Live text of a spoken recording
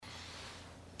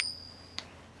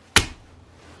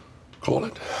Call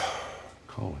it.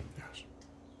 Call it? Yes.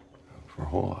 For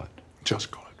what?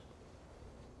 Just call it.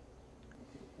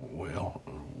 Well,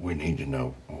 we need to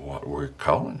know what we're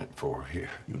calling it for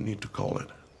here. You need to call it.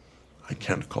 I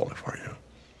can't call it for you.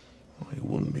 Well, it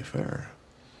wouldn't be fair.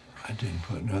 I didn't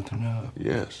put nothing up.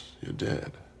 Yes, you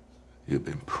did. You've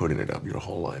been putting it up your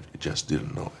whole life. You just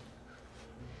didn't know it.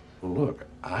 Well, look,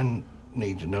 I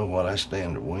need to know what I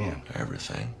stand to win.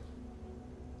 Everything.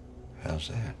 How's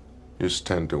that? You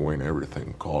stand to win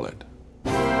everything. Call it.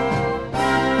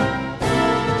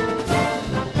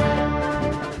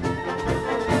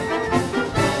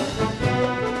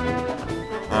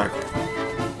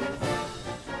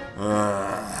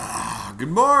 Good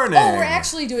morning. Oh, we're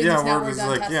actually doing this now. We're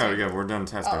done testing. Yeah, we're done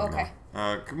testing okay.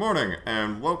 now. Good morning,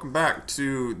 and welcome back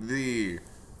to the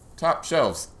Top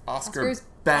Shelves Oscars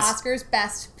Best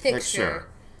Picture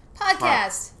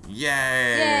podcast.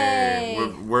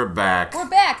 Yay! We're back. We're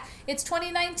back. It's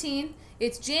 2019.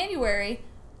 It's January,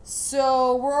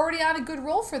 so we're already on a good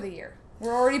roll for the year.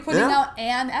 We're already putting out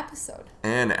an episode.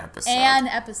 And I am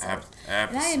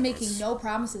making no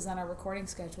promises on our recording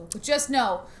schedule. But just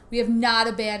know, we have not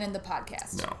abandoned the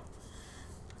podcast. No.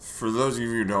 For those of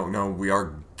you who don't know, we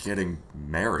are getting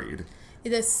married.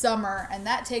 This summer, and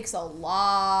that takes a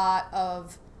lot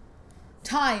of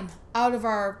time out of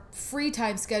our free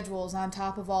time schedules on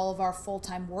top of all of our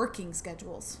full-time working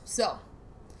schedules. So,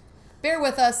 bear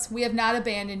with us. We have not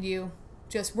abandoned you.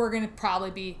 Just, we're going to probably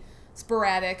be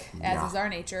sporadic, as is our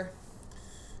nature.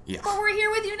 Yeah. But we're here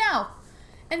with you now.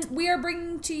 And we are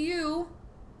bringing to you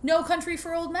No Country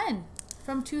for Old Men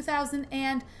from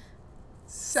 2007.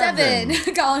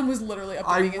 Colin was literally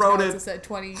updating his notes. It said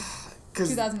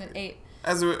 2008.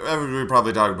 As we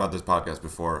probably talked about this podcast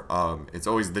before, it's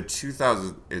always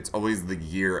the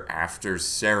year after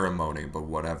ceremony, but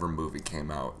whatever movie came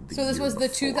out. So this was the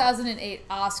 2008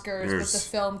 Oscars, but the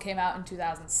film came out in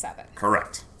 2007.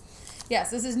 Correct. Yes,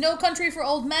 this is No Country for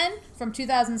Old Men from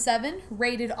 2007,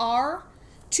 rated R,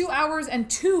 2 hours and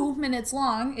 2 minutes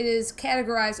long. It is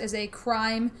categorized as a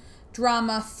crime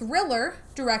drama thriller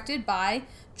directed by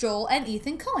Joel and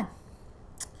Ethan Coen.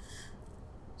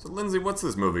 So, Lindsay, what's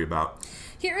this movie about?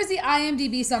 Here is the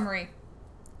IMDb summary.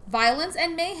 Violence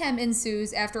and mayhem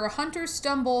ensues after a hunter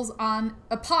stumbles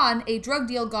upon a drug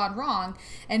deal gone wrong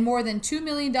and more than $2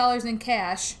 million in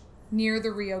cash near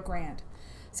the Rio Grande.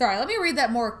 Sorry, let me read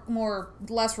that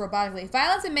less robotically.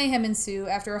 Violence and mayhem ensue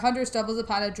after a hunter stumbles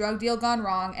upon a drug deal gone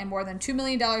wrong and more than $2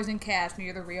 million in cash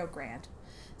near the Rio Grande.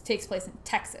 It takes place in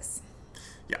Texas.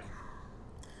 Yeah.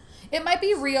 It might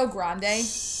be Rio Grande.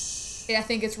 Yeah, I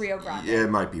think it's Rio Grande. Yeah, it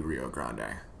might be Rio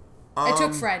Grande. I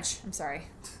took French. I'm sorry.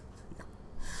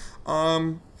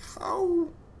 How?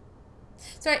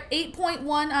 Sorry, 8.1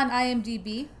 on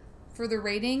IMDb for the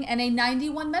rating and a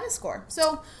 91 Metascore.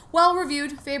 So,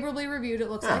 well-reviewed, favorably reviewed, it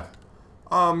looks like.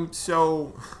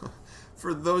 So,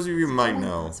 for those of you who might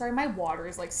know... Sorry, my water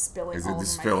is like spilling all over my Is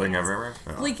it spilling hands. everywhere?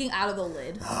 Oh. Leaking out of the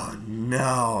lid. Oh,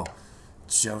 no.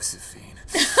 Josephine.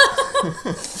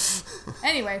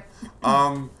 Anyway.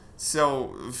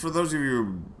 So, for those of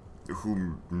you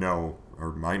who know,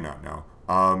 or might not know,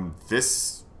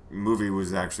 this movie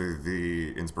was actually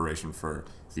the inspiration for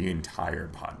the entire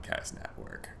podcast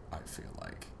network, I feel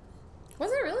like.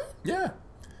 Was it really? Yeah.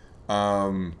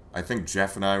 I think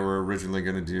Jeff and I were originally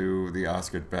going to do the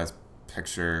Oscar Best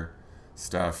Picture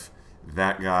stuff.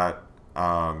 That got...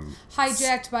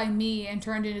 hijacked by me and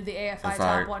turned into the AFI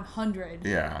Top 100.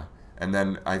 Yeah. And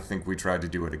then I think we tried to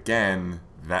do it again.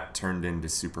 That turned into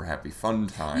Super Happy Fun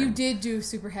Time. You did do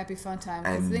Super Happy Fun Time.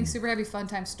 I think Super Happy Fun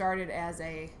Time started as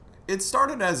a... It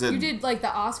started as a... You did, like,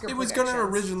 the Oscar It was going to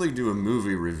originally do a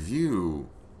movie review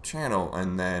channel,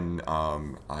 and then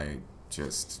I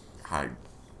just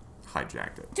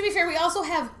hijacked it. To be fair, we also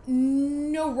have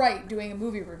no right doing a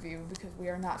movie review because we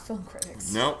are not film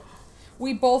critics. Nope.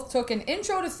 We both took an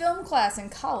intro to film class in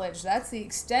college. That's the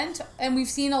extent, and we've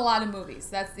seen a lot of movies.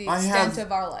 That's the extent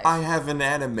of our life. I have an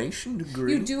animation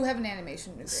degree. You do have an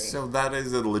animation degree. So that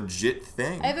is a legit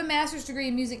thing. I have a master's degree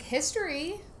in music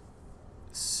history.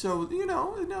 So, you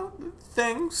know,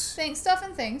 things. Stuff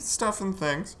and things. Stuff and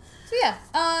things. So yeah,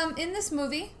 in this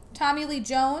movie, Tommy Lee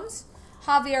Jones,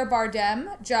 Javier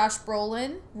Bardem, Josh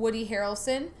Brolin, Woody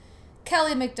Harrelson,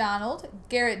 Kelly MacDonald,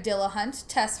 Garrett Dillahunt,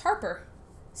 Tess Harper.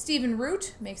 Stephen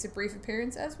Root makes a brief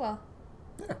appearance as well.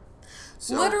 Yeah.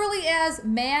 So, literally as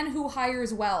Man Who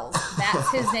Hires Wells.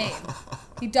 That's his name.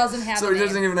 He doesn't have a name. So he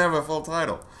doesn't even have a full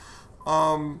title.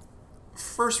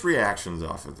 First reactions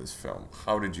off of this film.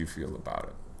 How did you feel about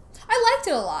it? I liked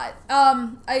it a lot.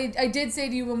 I did say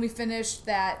to you when we finished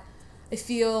that I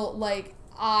feel like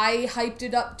I hyped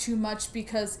it up too much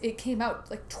because it came out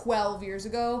like 12 years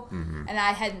ago and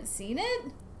I hadn't seen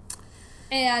it.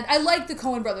 And I like the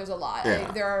Coen brothers a lot.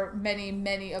 Yeah. There are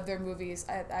many of their movies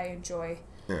I enjoy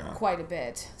Yeah. quite a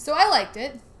bit. So I liked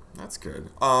it. That's good.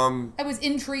 I was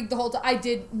intrigued the whole time. I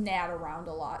did nat around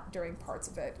a lot during parts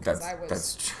of it because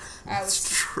That's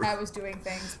true. I was doing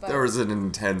things. But There was an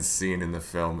intense scene in the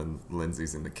film, and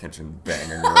Lindsay's in the kitchen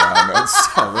banging around and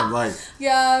stuff. I'm like,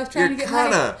 yeah, I was trying You're to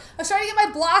kinda- get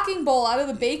my blocking bowl out of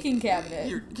the baking cabinet.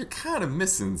 you're kind of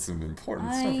missing some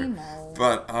important stuff I here. know.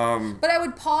 But But I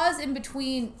would pause in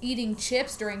between eating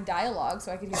chips during dialogue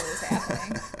so I could hear what was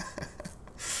happening.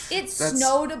 It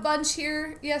snowed a bunch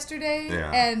here yesterday, Yeah,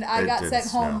 and I it got did sent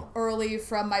home snow. early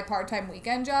from my part-time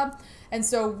weekend job, and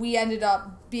so we ended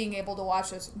up being able to watch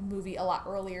this movie a lot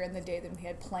earlier in the day than we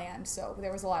had planned, so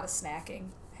there was a lot of snacking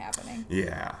happening.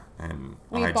 yeah, and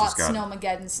We I bought just got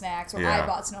Snowmageddon snacks, or Yeah. I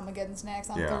bought Snowmageddon snacks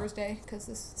on Yeah. Thursday because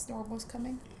this storm was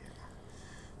coming.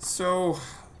 So,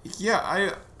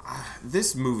 yeah,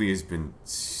 this movie has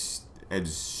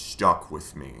stuck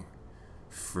with me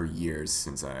for years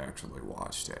since I actually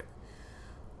watched it.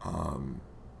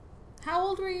 How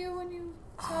old were you when you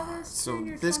saw this? So In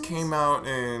your this 20s? came out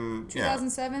in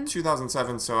 2007?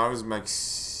 2007. So I was my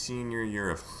senior year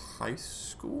of high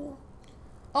school.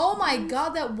 Oh my god,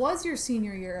 that was your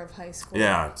senior year of high school.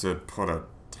 Yeah, to put a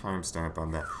timestamp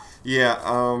on that. Yeah.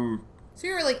 So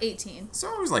you were like 18.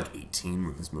 So I was like 18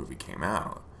 when this movie came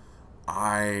out.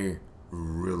 I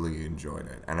really enjoyed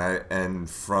it, and I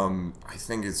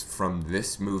think it's from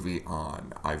this movie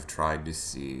on I've tried to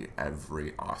see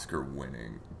every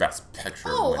Oscar-winning Best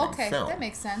Picture-winning okay, film. that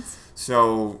makes sense.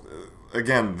 So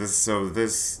again, this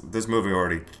movie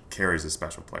already carries a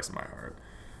special place in my heart.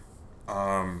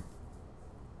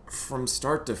 From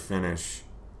start to finish,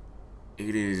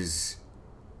 it is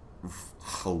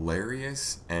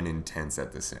hilarious and intense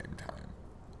at the same time.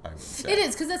 I would say It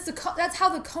is because that's how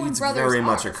the Coen It's brothers very are.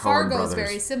 much a Coen Fargo's brothers.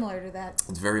 very similar to that.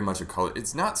 It's very much a color.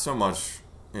 It's not so much,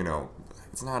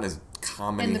 it's not as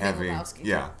comedy And The Big heavy. Lebowski.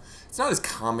 Yeah, it's not as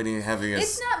comedy heavy as.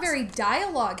 It's not very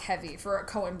dialogue heavy for a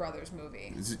Coen brothers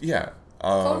movie. Yeah.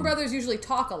 Coen brothers usually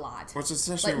talk a lot. Which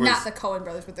essentially Like, not the Coen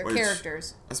brothers, but their which-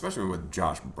 characters. Especially with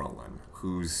Josh Brolin,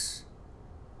 who's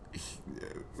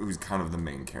kind of the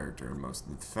main character in most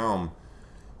of the film.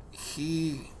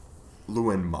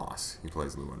 Llewyn Moss. He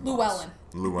plays Llewyn Moss.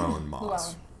 Llewyn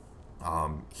Moss.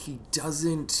 He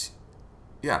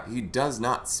does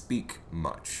not speak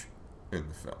much in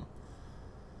the film.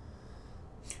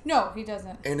 No, he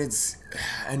doesn't. And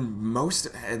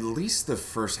at least the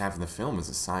first half of the film is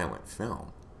a silent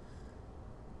film.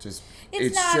 It's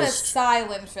not a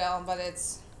silent film, but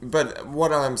it's... But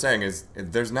what I'm saying is,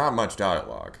 there's not much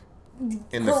dialogue.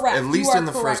 Correct. At least You are in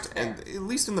the correct first, there. at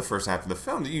least in the first half of the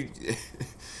film,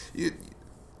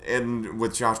 and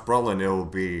with Josh Brolin, it'll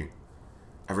be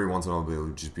every once in a while it'll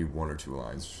just be one or two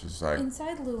lines, just like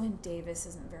Inside Llewyn Davis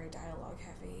isn't very dialogue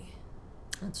heavy.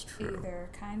 that's true. Either,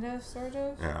 kind of, sort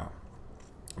of. Yeah,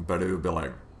 but it would be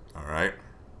like, all right,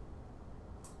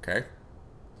 okay.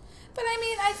 But I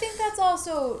mean, I think that's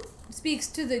also speaks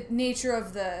to the nature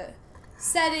of the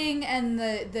setting and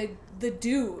the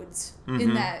dudes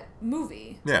in that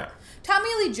movie. Yeah, Tommy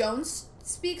Lee Jones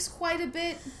speaks quite a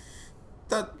bit,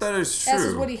 that is true. as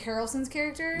is Woody Harrelson's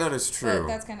character. That is true. But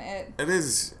that's kind of it. It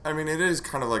is. I mean, it is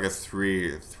kind of like a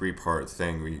three-part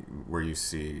thing where you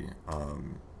see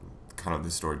kind of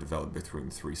the story developed between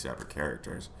three separate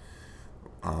characters,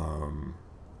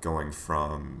 going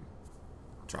from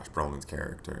Josh Brolin's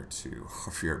character to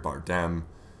Javier Bardem,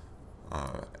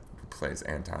 who plays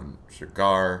Anton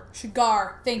Chigurh.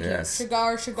 Chigurh, thank Yes. you.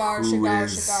 Chigurh, Who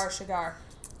is-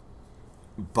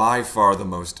 By far the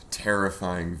most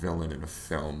terrifying villain in a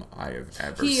film I have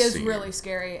ever He seen. is really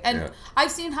scary. And Yeah.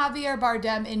 I've seen Javier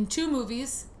Bardem in 2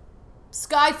 movies,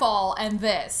 Skyfall and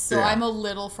this, so Yeah. I'm a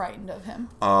little frightened of him.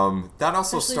 That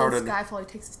also Especially started. in Skyfall, he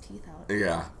takes his teeth out.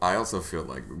 Yeah, I also feel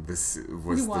like this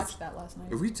was. We watched that last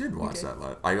night. We did watch that.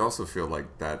 I also feel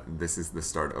like that this is the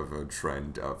start of a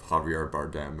trend of Javier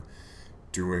Bardem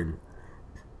doing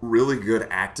really good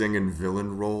acting in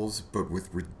villain roles, but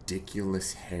with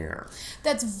ridiculous hair.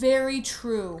 That's very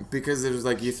true. Because there's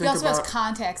like you He think also about has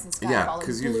contacts in Skyfall, yeah, like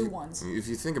because blue ones. if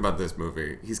you think about this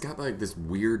movie, he's got like this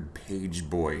weird page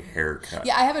boy haircut.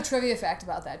 Yeah, I have a trivia fact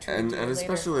about that too. And later.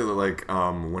 especially like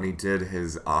when he did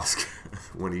his Oscar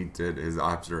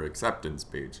acceptance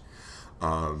speech,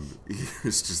 he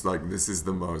was just like, "This is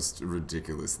the most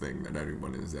ridiculous thing that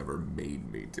anyone has ever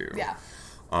made me do." Yeah.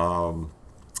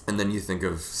 And then you think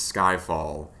of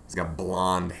Skyfall. He's got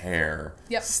blonde hair,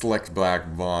 Yep. slicked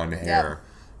black blonde hair.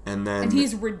 And then And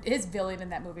his villain in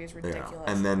that movie is ridiculous.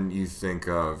 And then you think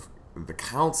of The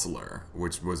Counselor,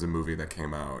 which was a movie that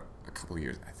came out a couple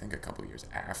years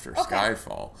after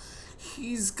Skyfall.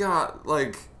 He's got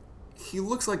he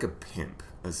looks like a pimp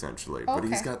essentially, but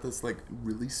he's got this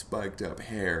really spiked up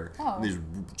hair, and these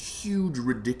huge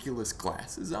ridiculous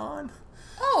glasses on.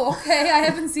 Oh, okay. I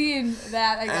haven't seen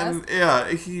that, I guess. And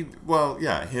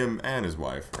him and his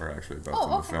wife are actually both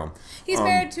in the film. He's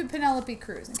married to Penelope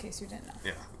Cruz, in case you didn't know.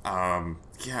 Yeah.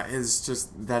 It's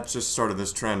just, that just started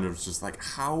this trend of just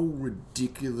how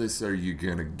ridiculous are you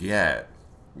gonna get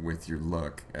with your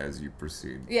look as you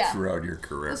proceed throughout your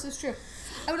career? This is true.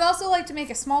 I would also like to make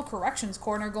a small corrections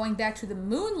corner going back to the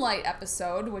Moonlight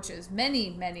episode, which is many,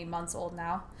 many months old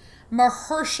now.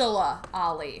 Mahershala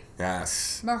Ali.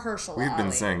 Yes. Mahershala Ali. We've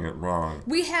been saying it wrong.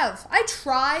 We have. I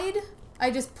tried.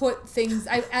 I just put things...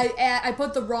 I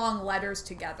put the wrong letters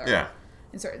together. Yeah.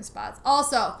 In certain spots.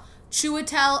 Also,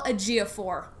 Chiwetel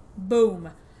Ejiofor.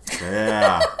 Boom.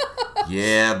 Yeah.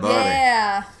 Yeah, buddy.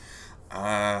 Yeah.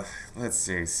 Let's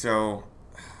see. So,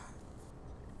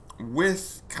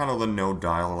 with kind of the no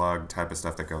dialogue type of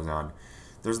stuff that goes on,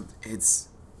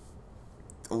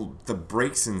 the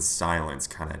breaks in silence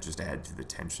kind of just add to the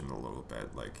tension a little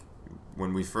bit.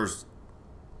 When we first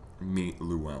meet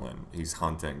Llewellyn, he's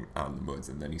hunting out in the woods,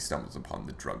 and then he stumbles upon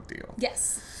the drug deal.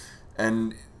 Yes.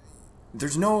 And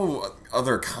there's no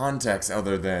other context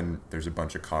other than there's a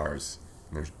bunch of cars,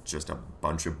 and there's just a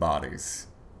bunch of bodies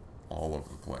all over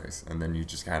the place. And then you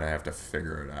just kind of have to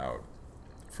figure it out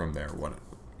from there,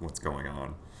 what's going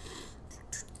on.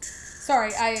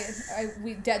 Sorry,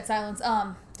 we dead silence.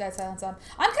 Dead silence on.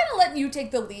 I'm kind of letting you take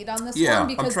the lead on this one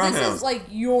because this is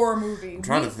your movie. I'm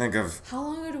trying to think of how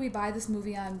long ago did we buy this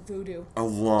movie on Vudu? A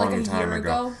long time year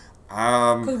ago.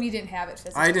 Because we didn't have it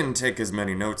physically. I didn't take as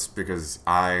many notes because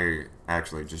I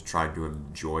actually just tried to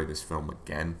enjoy this film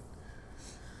again.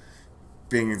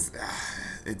 It's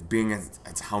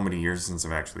how many years since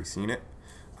I've actually seen it.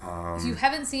 If you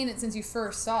haven't seen it since you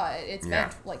first saw it, it's been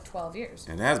 12 years.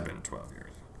 It has been 12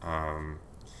 years.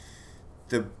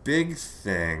 The big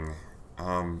thing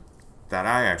that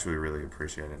I actually really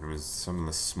appreciated was some of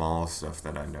the small stuff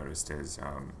that I noticed is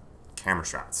camera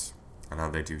shots and how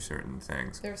they do certain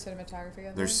things. Their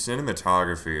cinematography. Their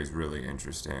cinematography is really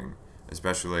interesting,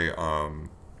 especially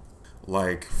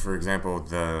for example,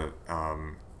 the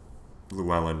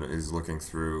Llewellyn is looking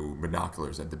through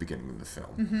binoculars at the beginning of the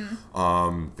film.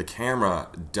 Mm-hmm. The camera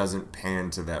doesn't pan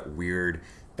to that weird.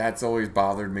 That's always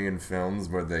bothered me in films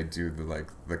where they do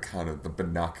the kind of the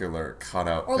binocular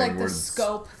cutout or thing, the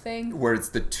scope thing, where it's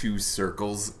the two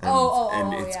circles.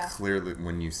 And, and it's clearly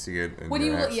when you see it.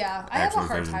 I have a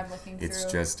hard time looking through. It's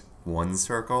just one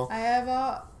circle. I have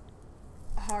a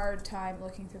hard time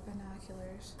looking through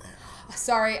binoculars.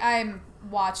 Sorry, I'm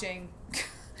watching.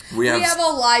 We have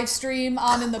a live stream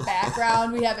on in the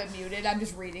background. We have it muted. I'm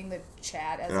just reading the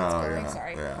chat as it's going.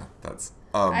 Sorry. Yeah, that's.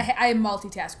 I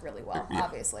multitask really well,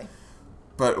 obviously.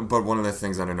 But one of the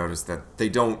things that I noticed that they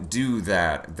don't do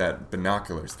that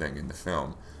binoculars thing in the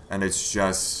film, and it's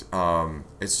just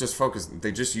focused.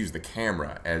 They just use the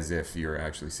camera as if you're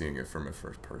actually seeing it from a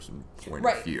first person point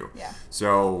of view. Yeah.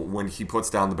 So when he puts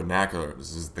down the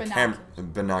binoculars,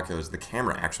 the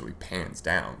camera actually pans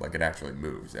down, like it actually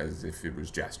moves as if it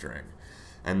was gesturing,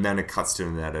 and then it cuts to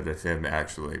an edit of him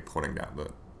actually putting down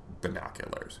the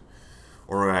binoculars.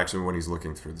 Or actually, when he's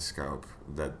looking through the scope,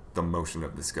 that the motion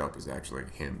of the scope is actually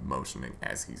him motioning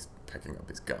as he's picking up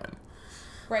his gun.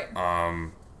 Right.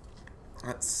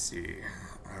 Let's see.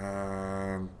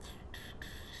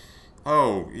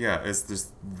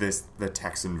 It's the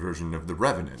Texan version of The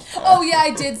Revenant.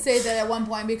 I did say that at one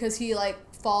point because he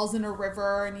falls in a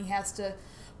river and he has to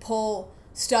pull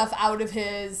stuff out of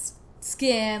his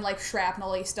skin, like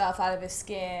shrapnel-y stuff out of his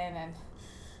skin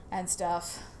and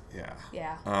stuff. Yeah.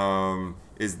 Yeah.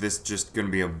 Is this just going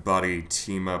to be a buddy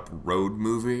team-up road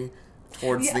movie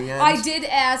towards the end? I did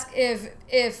ask if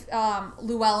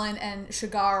Llewellyn and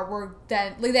Shigar were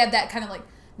then... they had that kind of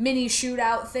mini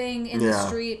shootout thing in the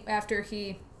street after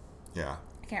he... Yeah.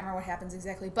 I can't remember what happens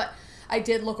exactly, but I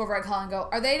did look over at Colin and go,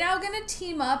 are they now going to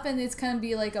team up and it's going to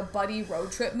be a buddy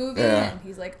road trip movie? Yeah. And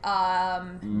he's like,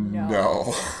 no.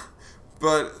 No.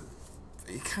 But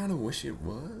I kind of wish it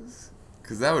was.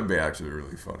 Because that would be actually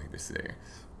really funny to see.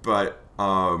 But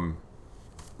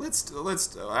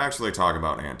let's actually talk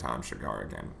about Anton Chigurh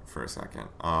again for a second.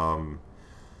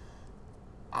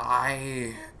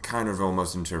 I kind of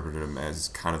almost interpreted him as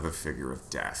kind of a figure of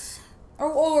death.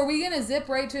 Are we going to zip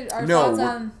right to our thoughts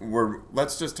on...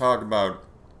 let's just talk about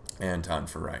Anton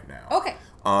for right now. Okay.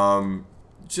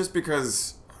 Just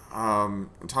because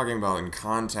talking about in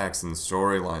context and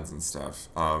storylines and stuff,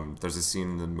 there's a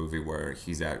scene in the movie where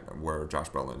where Josh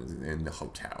Brolin is in the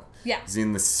hotel. Yeah. He's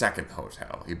in the second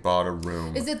hotel. He bought a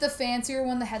room. Is it the fancier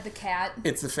one that had the cat?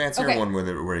 It's the fancier Okay. one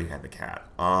where he had the cat.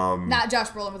 Not Josh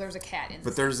Brolin, but there was a cat in.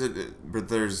 But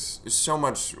there's so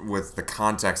much with the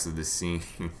context of the scene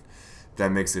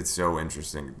that makes it so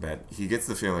interesting that he gets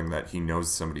the feeling that he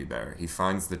knows somebody there. He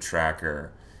finds the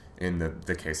tracker in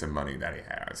the case of money that he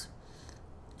has.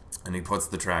 And he puts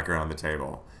the tracker on the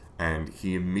table, and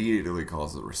he immediately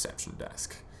calls the reception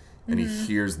desk. And he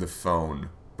hears the phone,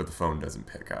 but the phone doesn't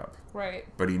pick up. Right.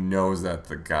 But he knows that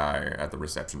the guy at the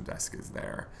reception desk is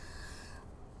there.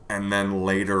 And then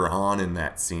later on in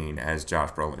that scene, as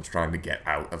Josh Brolin's trying to get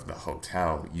out of the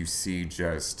hotel, you see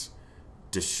just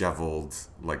disheveled,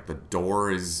 like the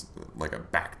door is, like a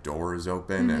back door is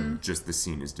open, and just the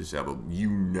scene is disheveled. You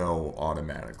know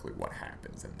automatically what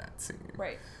happens in that scene.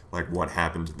 Right. Like what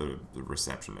happened to the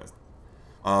receptionist.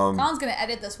 Colin's going to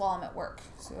edit this while I'm at work,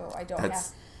 so I don't have...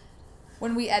 That's-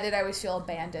 When we edit, I always feel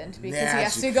abandoned because Yeah, he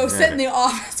has you to go can sit in edit. the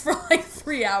office for like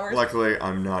 3 hours. Luckily,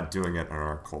 I'm not doing it in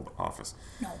our cold office.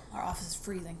 No, our office is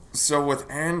freezing. So with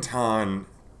Anton,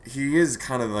 he is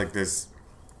kind of like this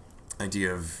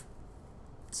idea of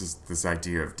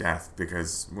death,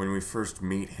 because when we first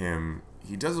meet him,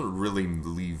 he doesn't really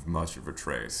leave much of a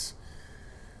trace.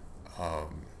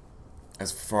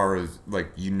 As far as,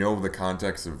 like, you know the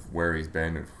context of where he's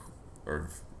been or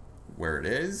where it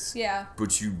is. Yeah.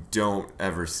 But you don't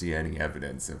ever see any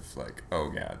evidence of, like,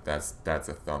 oh yeah, that's a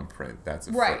thumbprint, that's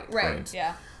a footprint. Right,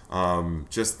 yeah.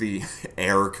 Just the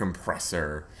air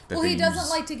compressor. Well, he doesn't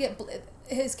like to get...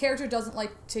 His character doesn't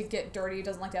like to get dirty. He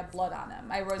doesn't like to have blood on him.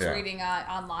 I was reading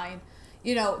online,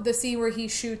 you know, the scene where he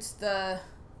shoots the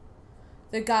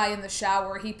guy in the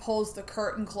shower. He pulls the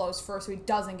curtain closed first so he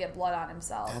doesn't get blood on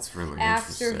himself. That's really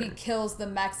After interesting. he kills the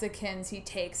Mexicans, he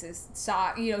takes his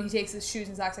sock, you know, he takes his shoes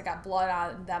and socks that got blood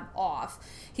on them off.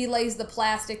 He lays the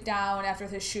plastic down after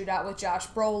his shootout with Josh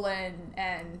Brolin,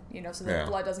 and, you know, so the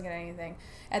blood doesn't get anything.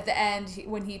 At the end,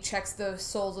 when he checks the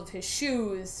soles of his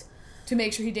shoes to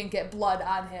make sure he didn't get blood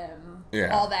on him,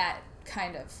 all that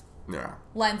kind of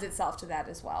lends itself to that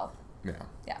as well. Yeah.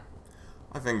 Yeah.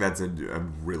 I think that's a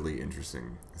really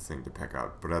interesting thing to pick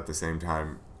up. But at the same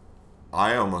time,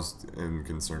 I almost am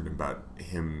concerned about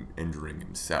him injuring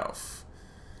himself,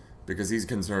 because he's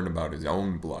concerned about his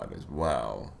own blood as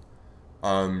well.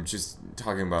 Just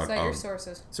talking about... Cite your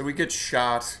sources. So he gets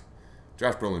shot.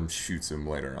 Josh Brolin shoots him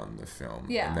later on in the film.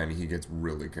 Yeah. And then he gets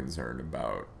really concerned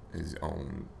about his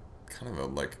own... kind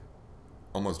of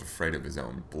almost afraid of his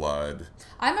own blood.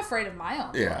 I'm afraid of my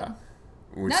own blood.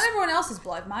 Not everyone else's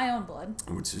blood, my own blood.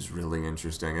 Which is really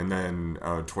interesting. And then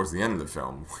towards the end of the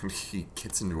film, when he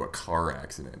gets into a car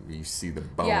accident, you see the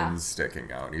bones sticking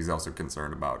out. He's also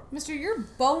concerned about... Mister, your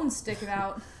bones sticking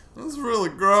out. That's really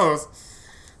gross.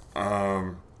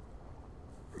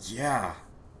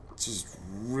 Just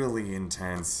really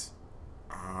intense.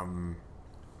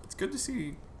 It's good to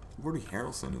see Woody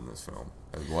Harrelson in this film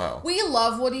as well. We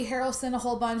love Woody Harrelson a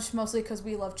whole bunch, mostly because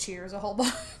we love Cheers a whole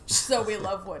bunch, so we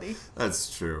love Woody.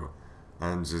 That's true.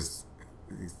 And just,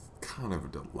 he's kind of a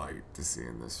delight to see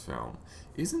in this film.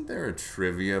 Isn't there a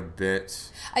trivia bit?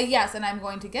 Yes, and I'm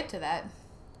going to get to that.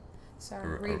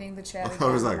 Sorry, reading the chat again.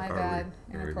 I was like, my bad.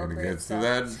 are we going to Inappropriate get to stuff.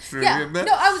 that trivia bit?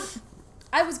 No,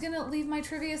 I was going to leave my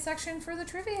trivia section for the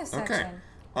trivia section.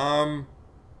 Okay.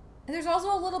 And there's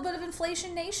also a little bit of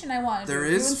Inflation Nation I want to do. There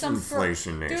is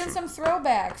Inflation Nation. Doing some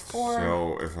throwback for...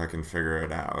 So, if I can figure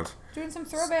it out. Doing some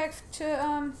throwback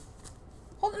to,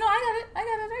 Hold on, no, I got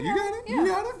it. You got it? Yeah. You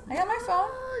got it? I got my phone.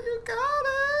 You got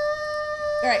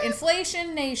it! All right,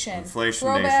 Inflation Nation. Inflation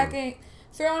Nation.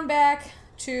 Throwing back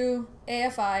to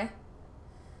AFI.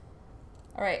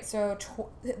 All right, so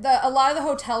a lot of the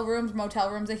motel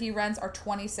rooms that he rents are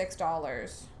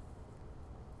 $26.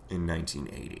 In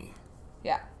 1980.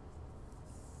 Yeah.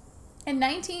 In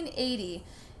 1980,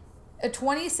 a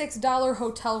 $26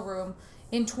 hotel room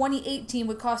in 2018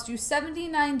 would cost you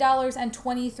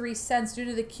 $79.23 due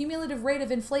to the cumulative rate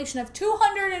of inflation of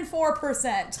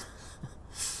 204%.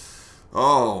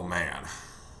 Oh, man.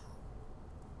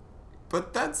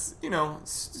 But that's,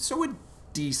 so a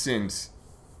decent...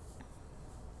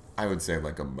 I would say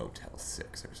like a Motel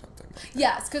 6 or something like that.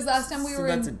 Yes, because last time we So were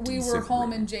that's a we were decent home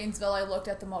room. in Janesville, I looked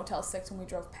at the Motel 6 when we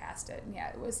drove past it, and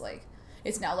it was like,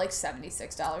 it's now like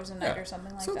 $76 a night or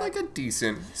something like so that. Like a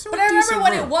decent. But I remember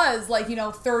when it was like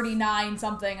 $39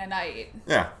 something a night.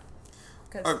 Yeah.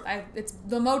 Because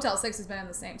the Motel 6 has been in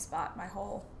the same spot in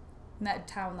that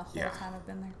town the whole Yeah. time I've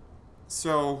been there.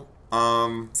 So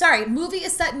Sorry, movie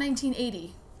is set in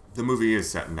 1980. the movie is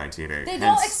set in 1980. They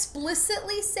don't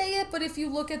explicitly say it, but if you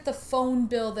look at the phone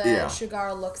bill that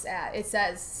Shigar looks at, it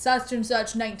says such and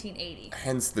such 1980.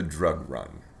 Hence the drug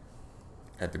run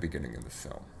at the beginning of the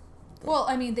film. Well,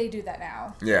 I mean, they do that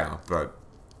now. Yeah, but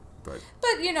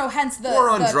you know, hence the War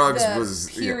on Drugs the was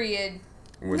period.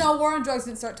 No, War on Drugs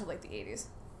didn't start till like the 80s.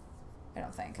 I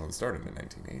don't think. Well, it started in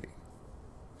 1980.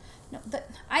 No,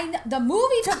 the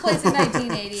movie took place in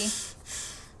 1980.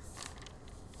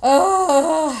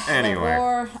 Oh, anyway.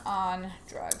 War on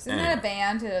Drugs. Isn't that a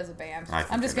band? It is a band.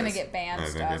 I'm just going to get band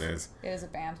stuff. I think it is. It is a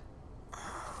band.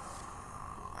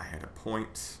 I had a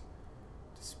point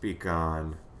to speak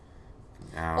on.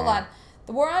 Now, Hold on.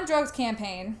 The War on Drugs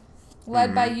campaign,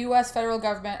 led by U.S. federal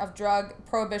government of drug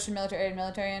prohibition, military aid, and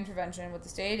military intervention, with the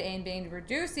stated aim being to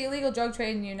reduce the illegal drug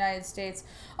trade in the United States.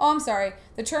 Oh, I'm sorry.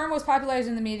 The term was popularized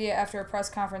in the media after a press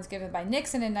conference given by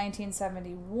Nixon in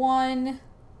 1971.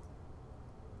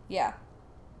 Yeah.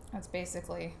 That's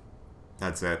basically...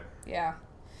 That's it. Yeah.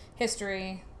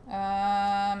 History.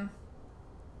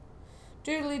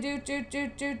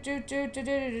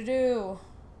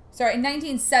 Sorry, in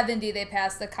 1970 they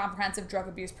passed the Comprehensive Drug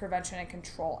Abuse Prevention and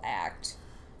Control Act,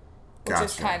 which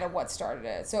is kind of what started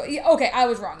it. So, okay, I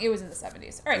was wrong. It was in the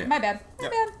 70s. All right, my bad. My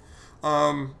bad.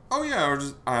 Oh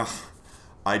yeah,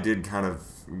 I did kind of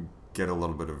get a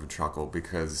little bit of a chuckle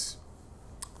because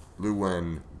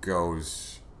Llewellyn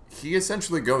he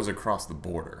essentially goes across the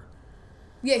border.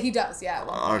 Yeah, he does. Yeah,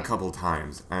 a couple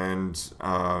times, and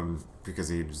because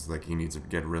he needs to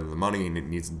get rid of the money, and he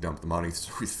needs to dump the money,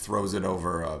 so he throws it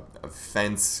over a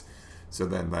fence. So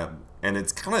then and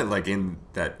it's kind of like in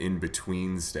that in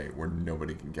between state where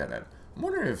nobody can get it. I'm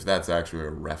wondering if that's actually a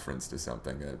reference to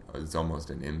something that is almost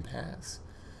an impasse.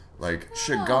 Like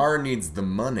Shigar needs the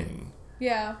money.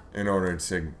 Yeah. In order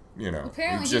to.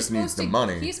 Apparently he just needs the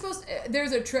money. He's supposed to,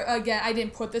 there's again, I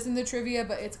didn't put this in the trivia,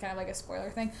 but it's kind of like a spoiler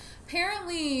thing.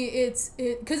 Apparently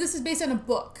because this is based on a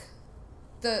book.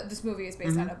 This movie is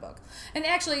based on a book. And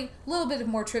actually, a little bit of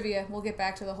more trivia. We'll get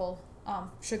back to the whole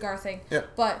Shigar thing. Yeah.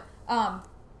 But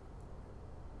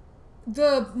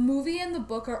the movie and the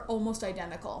book are almost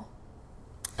identical.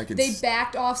 They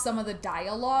backed off some of the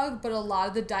dialogue, but a lot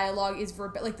of the dialogue is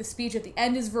like the speech at the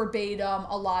end is verbatim.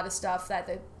 A lot of stuff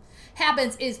that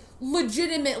happens is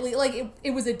legitimately like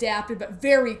it was adapted, but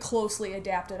very closely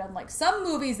adapted. Unlike some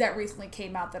movies that recently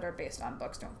came out that are based on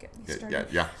books. Don't get me started.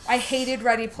 Yeah. I hated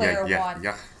Ready Player One.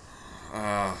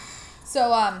 Yeah.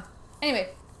 So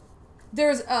anyway,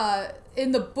 there's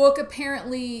in the book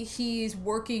apparently he's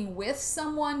working with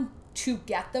someone to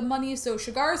get the money. So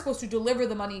Shigar is supposed to deliver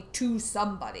the money to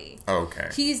somebody. Okay.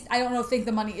 I don't think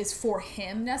the money is for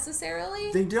him necessarily.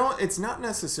 It's not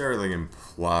necessarily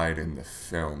implied in the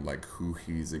film, like who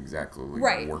he's exactly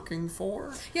working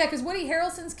for. Yeah, because Woody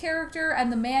Harrelson's character and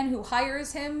the man who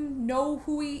hires him know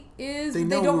who he is. They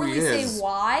don't really say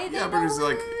why they know but he's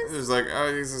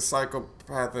he's a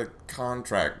psychopathic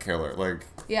contract killer. Like,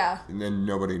 yeah. And then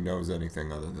nobody knows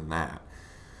anything other than that.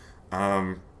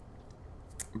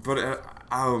 But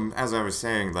as I was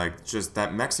saying, like, just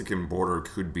that Mexican border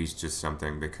could be just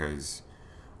something because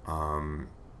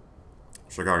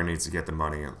Shigar needs to get the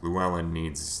money. Llewellyn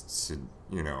needs to,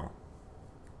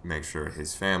 make sure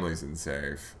his family's in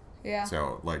safe. Yeah.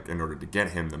 So, like, in order to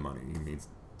get him the money, he needs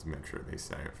to make sure they're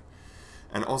safe.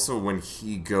 And also, when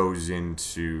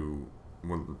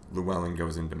Llewellyn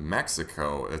goes into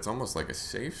Mexico, it's almost like a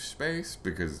safe space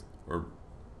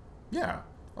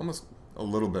almost a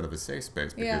little bit of a safe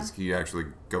space because he actually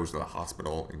goes to the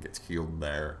hospital and gets healed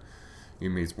there. He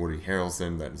meets Woody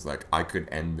Harrelson that is like, I could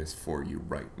end this for you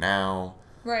right now.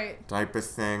 Right. Type of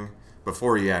thing.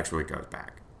 Before he actually goes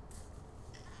back.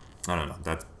 I don't know.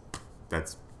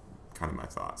 That's kind of my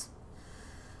thoughts.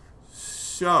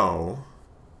 So,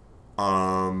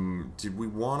 did we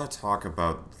want to talk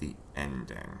about the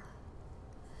ending?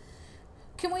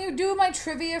 Can we do my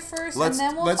trivia first, and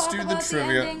then we'll talk about the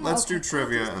ending? Let's do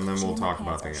trivia, and then we'll talk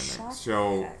about the ending.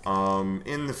 So,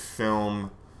 in the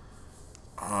film,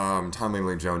 Tommy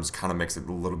Lee Jones kind of makes a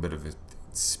little bit of a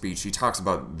speech. He talks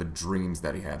about the dreams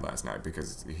that he had last night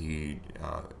because he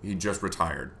just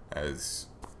retired as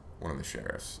one of the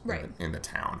sheriffs in the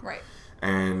town. Right.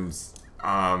 And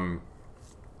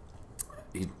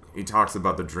he talks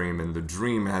about the dream, and the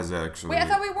dream has actually... Wait, I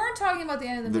thought we weren't talking about the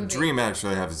end of the movie. The dream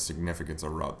actually has a significance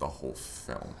around the whole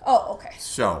film. Oh, okay.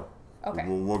 So,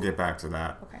 we'll get back to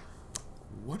that. Okay.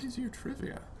 What is your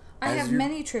trivia? I have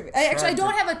many trivia. I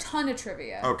don't have a ton of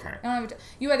trivia. Okay. I don't have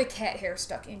you had a cat hair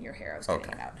stuck in your hair. I was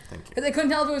getting it out. Thank you. Because I couldn't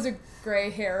tell if it was a gray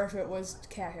hair or if it was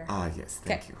cat hair. Yes.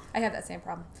 Thank you. I have that same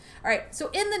problem. All right. So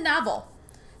in the novel,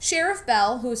 Sheriff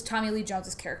Bell, who is Tommy Lee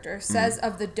Jones's character, says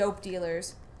of the dope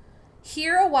dealers,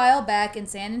 Here, a while back in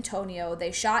San Antonio,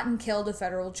 they shot and killed a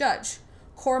federal judge.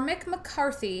 Cormac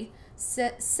McCarthy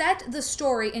set the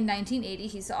story in 1980.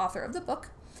 He's the author of the book.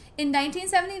 In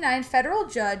 1979, federal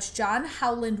judge John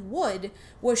Howland Wood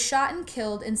was shot and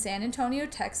killed in San Antonio,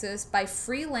 Texas by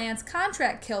freelance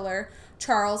contract killer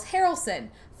Charles Harrelson,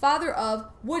 father of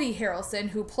Woody Harrelson,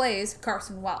 who plays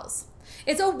Carson Wells.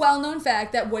 It's a well-known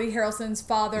fact that Woody Harrelson's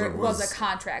father was a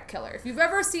contract killer. If you've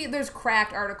ever seen, there's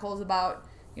cracked articles about,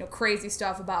 crazy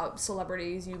stuff about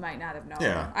celebrities you might not have known.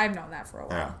 Yeah. I've known that for a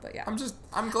while, Yeah. but yeah.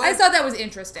 I'm glad. I thought that was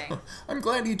interesting. I'm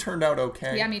glad he turned out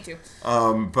okay. Yeah, me too.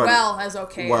 But Well, as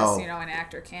okay as, an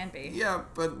actor can be. Yeah,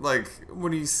 but like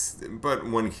when he's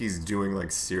doing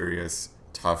like serious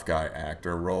tough guy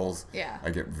actor roles, Yeah. I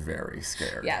get very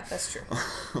scared. Yeah, that's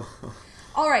true.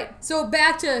 All right, so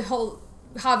back to whole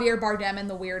Javier Bardem and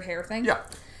the weird hair thing. Yeah.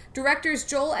 Directors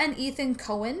Joel and Ethan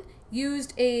Coen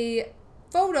used a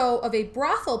photo of a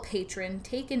brothel patron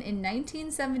taken in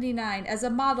 1979 as a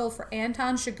model for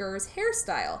Anton Chigurh's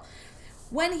hairstyle.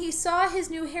 When he saw his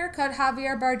new haircut,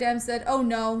 Javier Bardem said, "Oh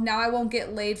no, now I won't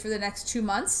get laid for the next 2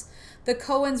 months." The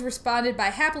Coens responded by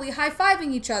happily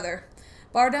high-fiving each other.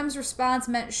 Bardem's response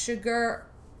meant Chigurh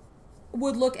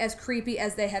would look as creepy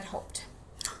as they had hoped.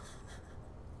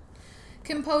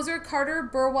 Composer Carter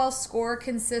Burwell's score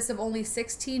consists of only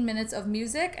 16 minutes of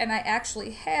music, and I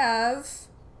actually have...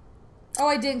 Oh,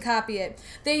 I didn't copy it.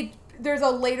 There's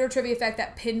a later trivia fact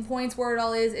that pinpoints where it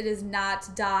all is. It is not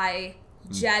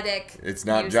diegetic. It's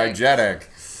not music. diegetic.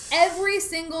 Every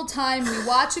single time we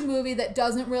watch a movie that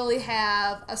doesn't really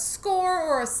have a score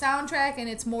or a soundtrack, and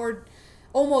it's more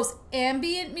almost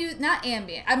ambient music, not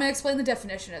ambient. I'm going to explain the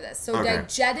definition of this. So Okay.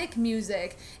 diegetic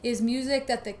music is music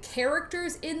that the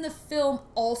characters in the film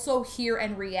also hear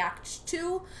and react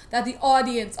to, that the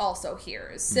audience also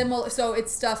hears. Similar, so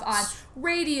it's stuff on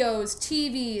radios,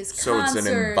 TVs, So concerts.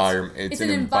 it's an environment. It's an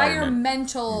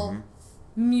environmental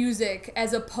music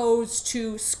as opposed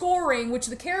to scoring, which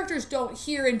the characters don't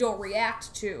hear and don't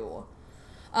react to.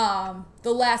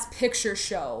 The Last Picture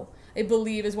Show, I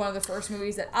believe, is one of the first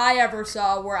movies that I ever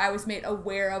saw where I was made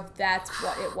aware of that's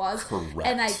what it was. Correct.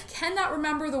 And I cannot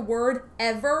remember the word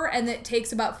ever, and it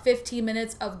takes about 15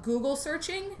 minutes of Google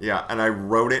searching. Yeah, and I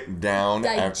wrote it down.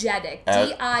 Diegetic.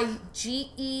 Diegetic.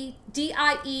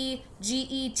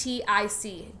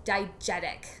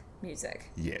 Diegetic music.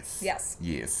 Yes. Yes.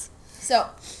 Yes. So,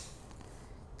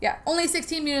 yeah, only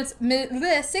 16 minutes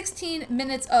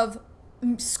of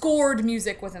scored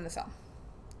music within the film.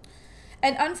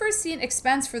 An unforeseen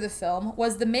expense for the film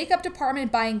was the makeup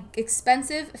department buying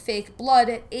expensive fake blood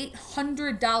at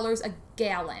 $800 a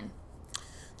gallon.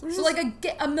 So like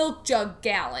a milk jug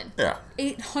gallon. Yeah.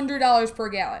 $800 per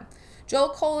gallon. Joel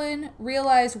Coen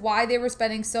realized why they were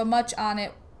spending so much on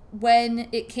it when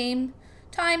it came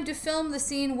time to film the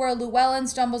scene where Llewellyn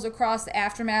stumbles across the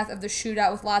aftermath of the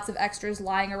shootout with lots of extras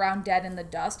lying around dead in the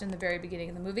dust in the very beginning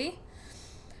of the movie.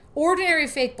 Ordinary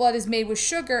fake blood is made with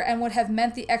sugar and would have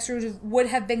meant the extras would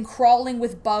have been crawling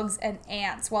with bugs and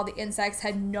ants, while the insects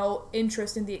had no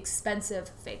interest in the expensive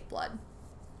fake blood.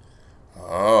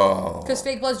 Oh. Because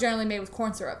fake blood is generally made with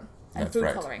corn syrup and That's food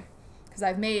right. coloring. Because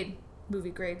I've made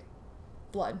movie-grade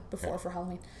blood before for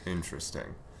Halloween.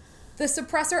 Interesting. The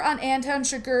suppressor on Anton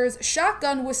Chigurh's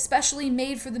shotgun was specially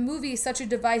made for the movie. Such a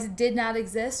device did not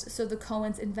exist, so the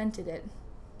Coens invented it.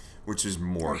 Which is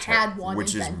more Or had one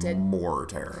which invented. is more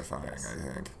terrifying,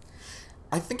 I think.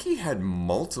 I think he had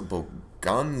multiple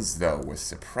guns though with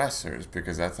suppressors,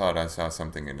 because I thought I saw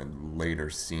something in a later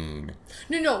scene.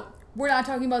 No, we're not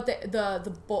talking about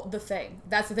the thing.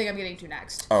 That's the thing I'm getting to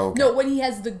next. Oh, okay. No, when he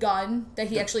has the gun that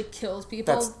he actually kills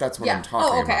people. That's what I'm talking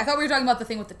Oh, okay. about. I thought we were talking about the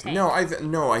thing with the tank. No,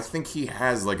 I think he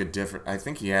has like a different. I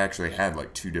think he actually had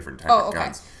like two different types Oh, of okay.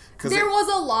 guns. There was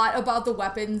a lot about the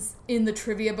weapons in the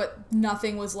trivia, but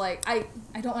nothing was like I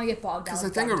don't want to get bogged down. Because I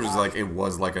with think it gun was talk. like it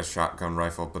was like a shotgun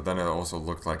rifle, but then it also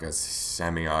looked like a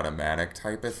semi-automatic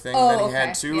type of thing Oh, that he okay,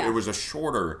 had too. yeah. It was a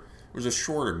shorter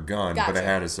gun, but Gotcha. it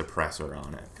had a suppressor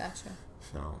on it. Gotcha.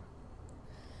 So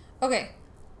Okay.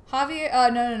 Javier,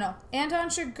 no. Anton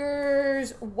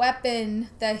Chigurh's weapon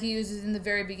that he uses in the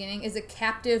very beginning is a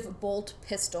captive bolt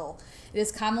pistol. It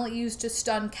is commonly used to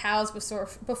stun cows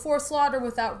before slaughter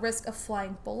without risk of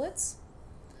flying bullets.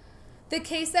 The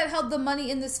case that held the money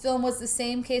in this film was the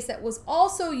same case that was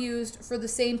also used for the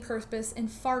same purpose in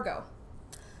Fargo.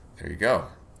 there you go.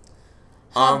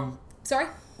 Sorry?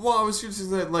 Well, I was just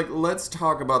like, let's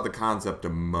talk about the concept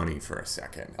of money for a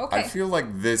second. Okay. I feel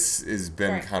like this has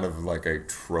been Right. kind of like a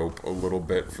trope a little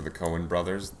bit for the Coen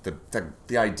brothers.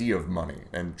 The idea of money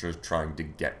and just trying to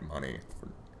get money.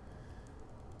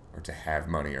 Or to have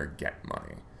money or get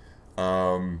money.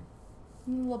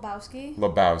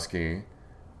 Lebowski.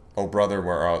 Oh Brother,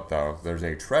 Where Art Thou? There's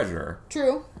a treasure.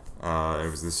 True. It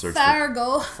was the search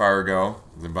Fargo. for Fargo.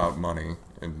 It's about money.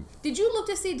 And Did you look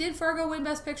to see, did Fargo win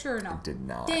Best Picture or no? I did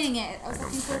not. Dang it. I was don't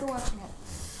looking forward to think. watching it.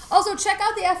 Also, check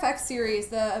out the FX series,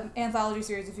 the anthology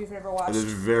series, if you've never watched. It is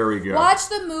very good. Watch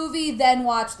the movie, then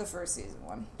watch the first season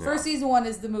one. Yeah. First season one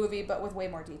is the movie, but with way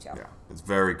more detail. Yeah, it's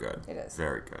very good. It is.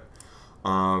 Very good.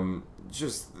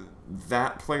 Just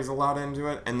that plays a lot into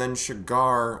it. And then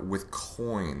Shigar with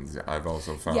coins, I've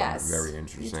also found Yes. very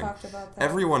interesting. You talked about that.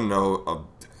 Everyone know,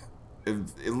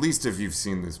 at least if you've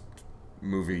seen this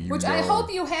movie, you Which know. I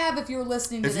hope you have if you're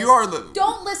listening to If this. you are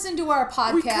Don't listen to our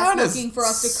podcast kinda looking for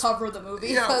us to cover the movie.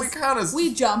 yeah, we because kinda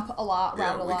we jump a lot, Yeah,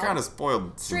 around a we lot. kind of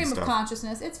spoiled Stream some of stuff.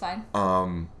 consciousness. It's fine.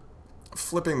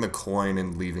 Flipping the coin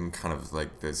and leaving kind of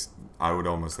like this, I would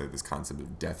almost say this concept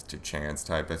of death to chance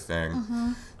type of thing.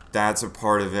 Mm-hmm. That's a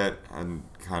part of it, and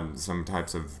kind of some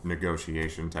types of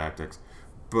negotiation tactics.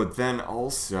 But then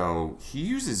also, he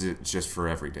uses it just for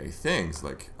everyday things.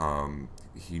 Like,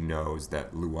 he knows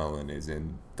that Llewellyn is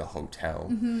in the hotel,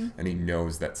 and he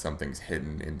knows that something's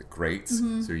hidden in the grates,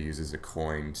 so he uses a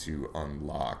coin to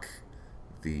unlock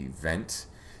the vent.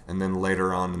 And then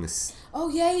later on in the Oh,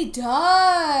 yeah, he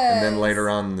does. and then later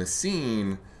on in the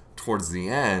scene, towards the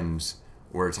end,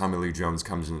 where Tommy Lee Jones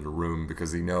comes into the room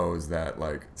because he knows that,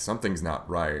 like, something's not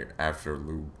right after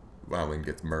Llewellyn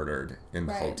gets murdered in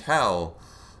the Right. hotel,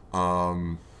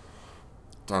 Tommy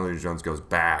Lee Jones goes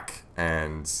back,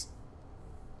 and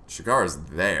Shigar's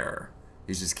there.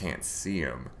 He just can't see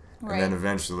him. Right. And then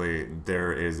eventually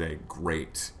there is a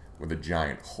grate with a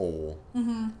giant hole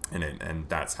in it, and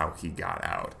that's how he got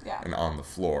out. Yeah. And on the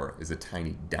floor is a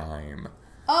tiny dime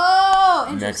Oh,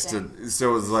 next interesting. to.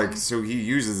 So it's like, so he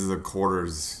uses the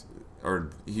quarters, or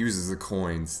he uses the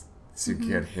coins to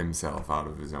get himself out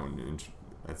of his own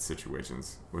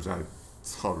situations, which I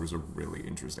thought was a really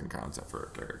interesting concept for a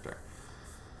character.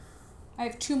 I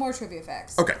have 2 more trivia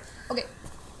facts. Okay. Okay.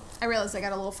 I realized I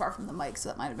got a little far from the mic, so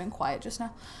that might have been quiet just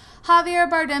now. Javier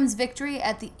Bardem's victory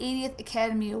at the 80th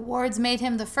Academy Awards made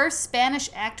him the first Spanish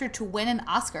actor to win an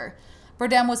Oscar.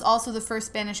 Bardem was also the first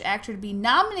Spanish actor to be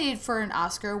nominated for an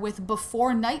Oscar with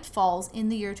Before Night Falls in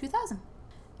the year 2000.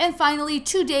 And finally,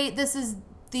 to date, this is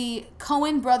the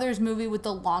Coen Brothers movie with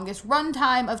the longest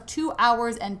runtime of 2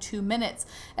 hours and 2 minutes,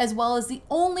 as well as the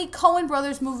only Coen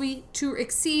Brothers movie to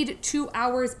exceed 2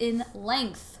 hours in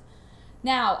length.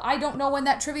 Now, I don't know when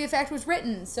that trivia fact was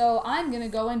written, so I'm going to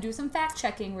go and do some fact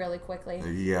checking really quickly.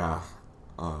 Yeah.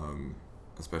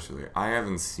 Especially, I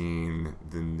haven't seen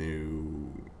the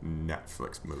new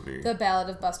Netflix movie. The Ballad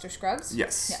of Buster Scruggs?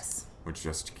 Yes. Yes. Which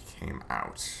just came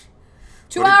out.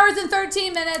 2 What did- hours and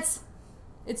 13 minutes.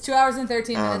 It's 2 hours and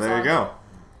 13 minutes There you long. go.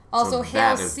 Also, So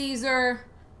Hail that is- Caesar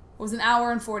was an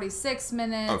hour and 46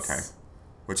 minutes. Okay.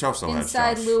 Which also has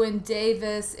Inside Josh. Llewyn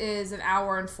Davis is an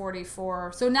hour and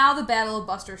 44. So now the Battle of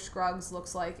Buster Scruggs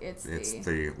looks like it's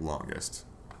the longest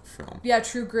film. Yeah,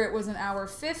 True Grit was an hour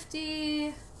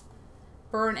 50.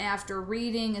 Burn After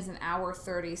Reading is an hour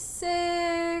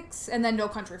 36. And then No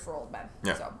Country for Old Men.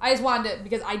 Yeah. So I just wanted to,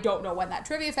 because I don't know when that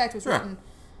trivia fact was Yeah. written.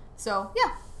 So,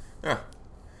 yeah. Yeah.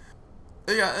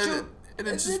 Yeah, True.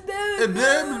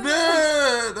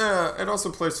 it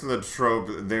also plays to the trope.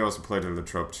 They also play to the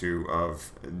trope too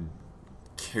of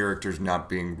characters not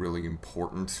being really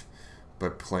important,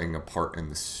 but playing a part in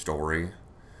the story.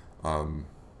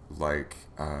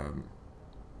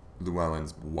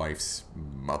 Llewellyn's wife's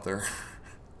mother.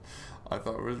 I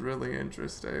thought it was really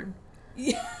interesting.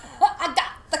 I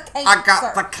got the cancer. I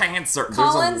got the cancer.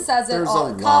 Colin says it there's all.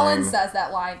 a Colin line says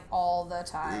that line all the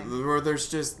time. where there's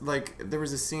just like there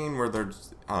was a scene where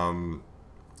there's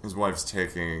his wife's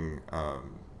taking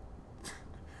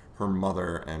her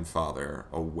mother and father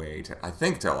away to, I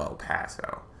think, to El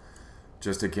Paso,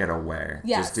 just to get away,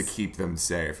 just to Yes. keep them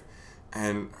safe.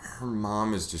 And her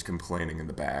mom is just complaining in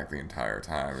the back the entire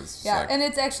time. It's just Yeah, like, and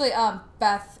it's actually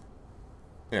Beth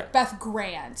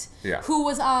Grant, Yeah. who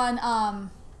was on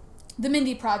the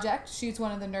Mindy Project. She's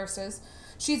one of the nurses.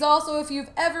 She's also, if you've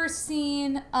ever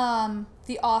seen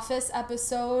the Office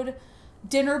episode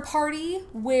Dinner Party,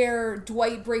 where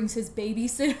Dwight brings his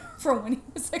babysitter from when he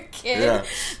was a kid, Yeah.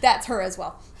 that's her as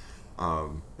well.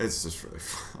 it's just really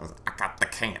fun. I got the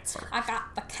cancer. I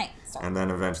got the cancer. And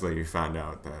then eventually you find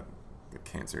out that the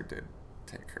cancer did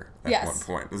take her at Yes. one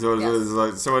point. So it Yes. is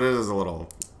like, so it is a little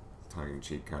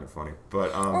tongue-in-cheek, kind of funny.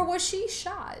 But Or was she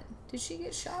shot? Did she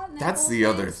get shot in that that's whole the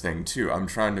other thing? thing too. I'm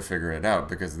trying to figure it out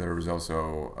because there was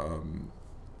also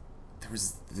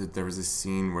there was a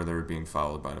scene where they were being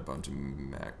followed by a bunch of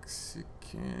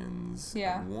Mexicans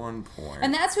Yeah. at one point.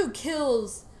 And that's who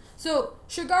kills. So,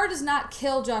 Sugar does not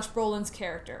kill Josh Brolin's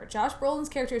character. Josh Brolin's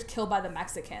character is killed by the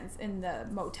Mexicans in the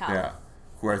motel. Yeah.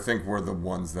 Who I think were the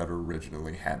ones that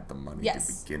originally had the money to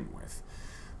begin with.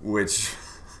 Which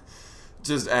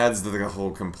just adds to the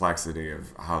whole complexity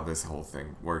of how this whole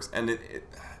thing works. And it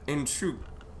in true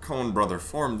Coen brother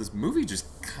form, this movie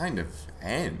just kind of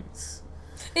ends.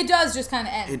 It does just kind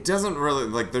of end. It doesn't really,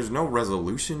 like, there's no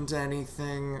resolution to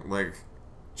anything. Like,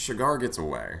 Sugar gets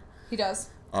away. He does.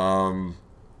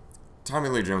 Tommy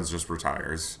Lee Jones just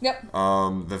retires. Yep.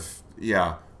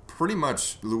 Pretty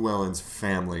much Llewellyn's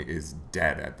family is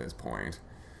dead at this point.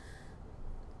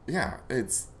 Yeah,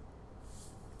 there's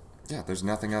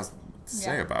nothing else to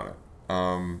say about it.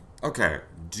 Okay,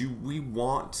 do we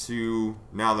want to,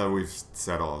 now that we've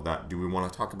said all of that, do we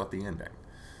want to talk about the ending?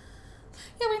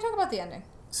 Yeah, we can talk about the ending.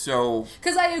 So...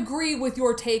 Because I agree with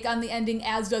your take on the ending,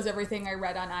 as does everything I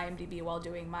read on IMDb while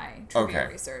doing my trivia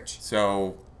research.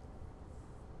 So...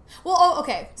 Well,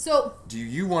 okay, so... Do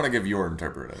you want to give your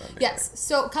interpretive ending? Yes,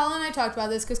 so Colin and I talked about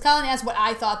this, because Colin asked what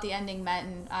I thought the ending meant,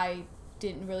 and I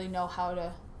didn't really know how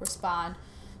to respond.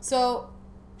 So,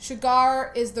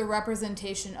 Sugar is the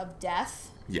representation of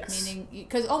death. Yes. Meaning,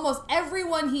 because almost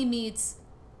everyone he meets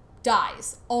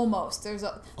dies. Almost. He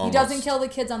Almost. doesn't kill the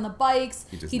kids on the bikes.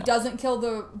 He doesn't kill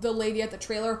the lady at the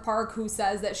trailer park who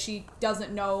says that she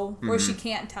doesn't know, or she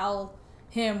can't tell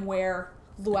him where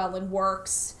Llewellyn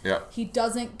works. Yeah. He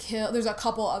doesn't kill. There's a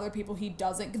couple other people he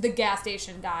doesn't. The gas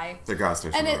station guy. The gas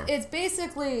station And it's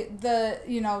basically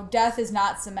death is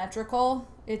not symmetrical.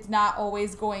 It's not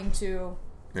always going to.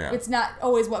 Yeah. It's not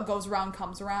always what goes around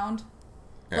comes around.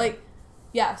 Yeah. Like,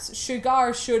 yes,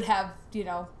 Sugar should have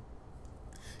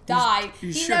died.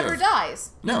 He never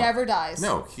dies. No. He never dies.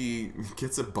 No, he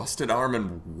gets a busted arm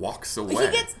and walks away.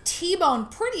 He gets T-boned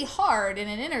pretty hard in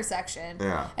an intersection.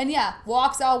 Yeah. And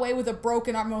walks all the way with a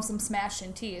broken arm and some smashed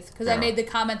in teeth. Because I Yeah. made the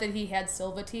comment that he had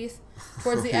Silva teeth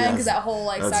towards the end, because that whole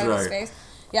That's side of his right. face.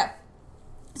 Yeah.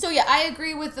 So I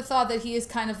agree with the thought that he is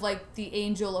kind of like the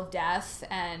angel of death,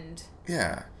 and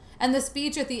the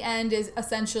speech at the end is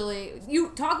essentially, you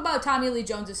talk about Tommy Lee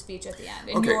Jones' speech at the end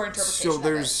and your interpretation so of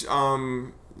there's it.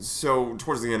 So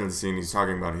towards the end of the scene, he's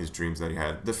talking about his dreams that he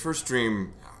had. The first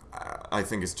dream, I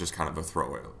think, is just kind of a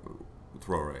throwaway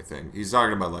thing. He's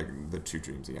talking about like the two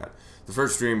dreams he had. The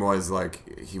first dream was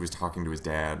like he was talking to his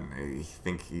dad, and I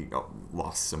think he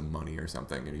lost some money or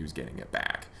something, and he was getting it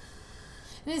back.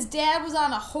 And his dad was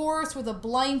on a horse with a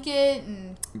blanket,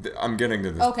 and I'm getting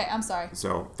to this. okay, I'm sorry.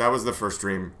 So that was the first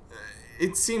dream.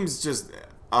 It seems just,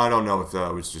 I don't know if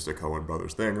that was just a Coen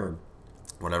Brothers thing or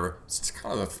whatever. It's just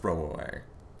kind of a throwaway.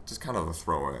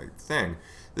 Thing.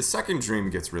 The second dream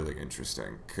gets really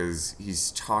interesting because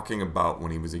he's talking about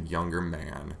when he was a younger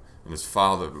man and his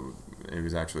father, he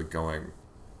was actually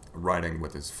riding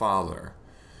with his father,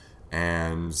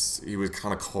 and he was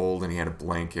kind of cold and he had a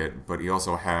blanket, but he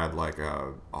also had like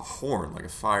a horn, like a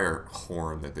fire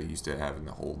horn that they used to have in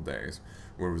the old days,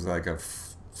 where it was like a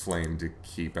flame to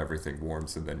keep everything warm,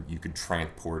 so then you could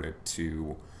transport it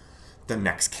to the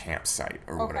next campsite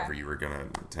or whatever you were gonna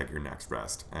take your next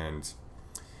rest. And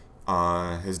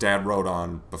his dad rode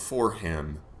on before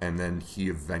him, and then he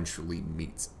eventually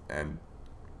meets and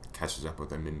catches up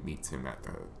with him and meets him at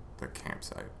the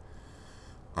campsite.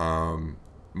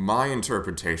 My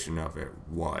interpretation of it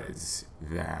was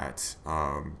that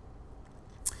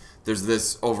there's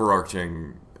this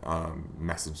overarching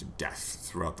message of death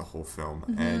throughout the whole film,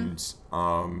 and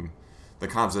the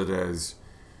concept is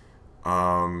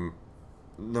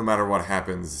no matter what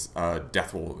happens,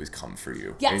 death will always come for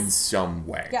you in some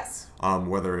way. Yes.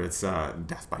 Whether it's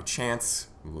death by chance,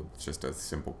 just a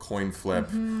simple coin flip,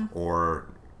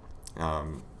 or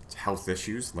health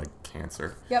issues like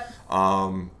cancer. Yep.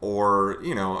 Or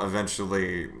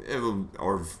eventually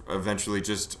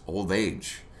just old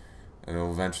age. It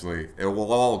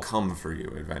will all come for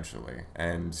you eventually.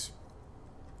 And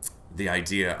the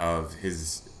idea of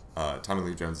his Tommy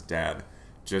Lee Jones' dad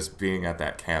just being at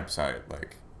that campsite,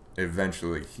 like,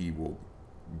 eventually he will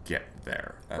get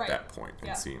there at that point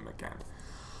and see him again.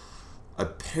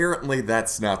 Apparently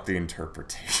that's not the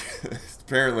interpretation.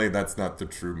 Apparently that's not the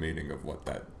true meaning of what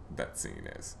that scene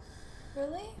is.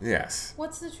 Really? Yes.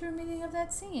 What's the true meaning of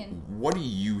that scene? What do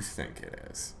you think it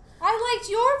is? I liked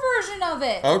your version of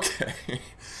it. Okay.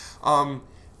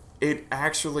 It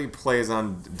actually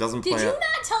doesn't play Did you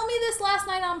not tell me this last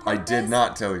night on I purpose? did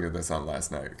not tell you this on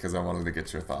last night because I wanted to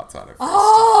get your thoughts on it first.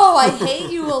 Oh, I hate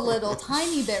you a little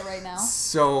tiny bit right now.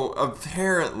 So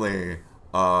apparently,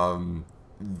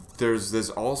 there's this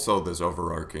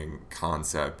overarching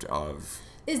concept of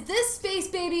Is this Space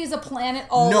Baby is a planet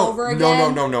all over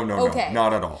again? No. Okay.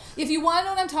 Not at all. If you want to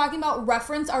know what I'm talking about,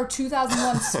 reference our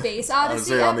 2001 Space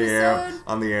Odyssey Honestly, episode.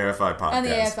 on the AFI podcast. On the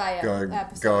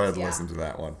AFI Go ahead and listen to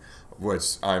that one,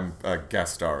 which I'm a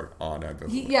guest star on, I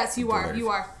believe. Yes, you are. You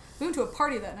are. We went to a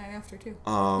party that night after, too.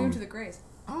 We went to the Grays.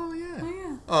 Oh, yeah.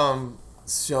 Oh, yeah.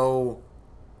 So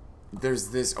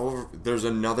there's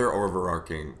another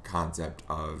overarching concept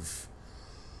of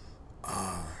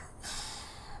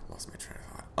lost my train of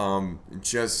thought.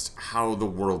 Just how the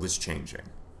world is changing.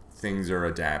 Things are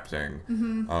adapting.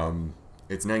 Mm-hmm.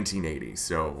 It's 1980,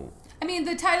 so I mean,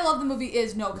 the title of the movie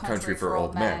is No Country for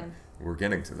Old Men. We're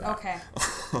getting to that. Okay.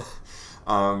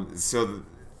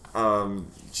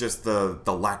 Just the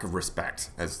lack of respect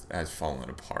has fallen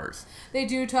apart. They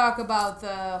do talk about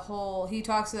he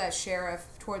talks to that sheriff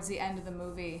towards the end of the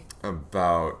movie.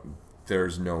 About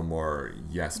there's no more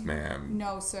yes ma'am.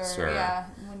 No, sir. Sir. Yeah.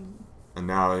 And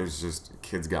now there's just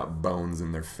kids got bones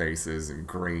in their faces and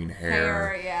green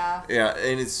hair. Yeah. Yeah,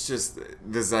 and it's just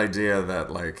this idea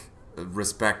that like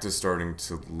respect is starting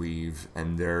to leave,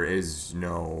 and there's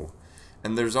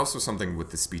also something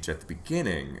with the speech at the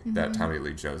beginning that Tommy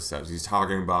Lee Jones says. He's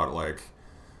talking about like,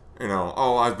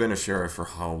 oh, I've been a sheriff for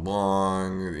how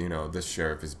long? This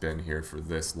sheriff has been here for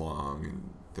this long, and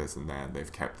this and that. They've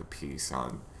kept the peace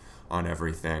on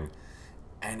everything.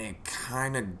 And it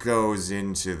kind of goes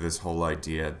into this whole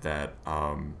idea that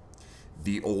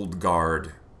the old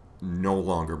guard no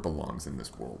longer belongs in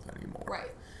this world anymore. Right.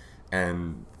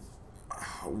 And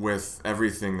with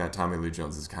everything that Tommy Lee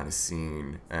Jones has kind of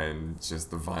seen, and just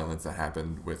the violence that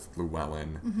happened with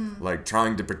Llewellyn, like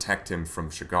trying to protect him from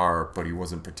Shigar, but he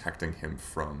wasn't protecting him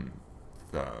from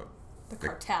the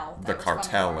cartel. The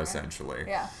cartel, essentially.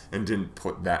 Yeah. And didn't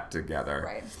put that together.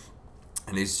 Right.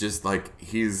 And he's just like,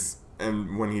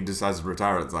 and when he decides to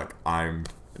retire, it's like,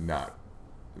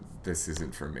 this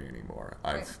isn't for me anymore.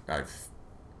 I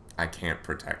can't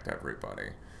protect everybody.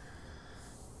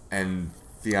 And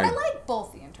I like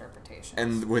both the interpretations.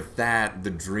 And with that, the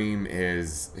dream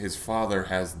is his father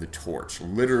has the torch,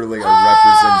 literally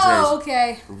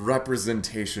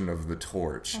representation of the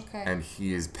torch, and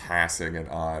he is passing it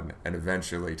on, and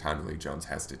eventually Tommy Lee Jones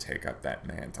has to take up that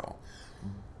mantle.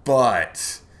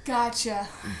 But gotcha.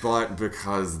 But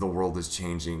because the world is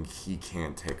changing, he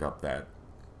can't take up that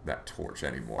torch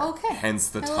anymore. Okay. Hence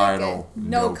the title,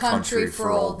 No Country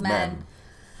for Old Men.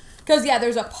 Because,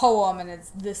 there's a poem, and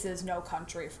this is No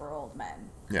Country for Old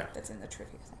Men. Yeah. That's in the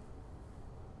trivia thing.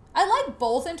 I like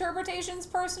both interpretations,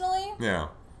 personally. Yeah.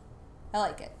 I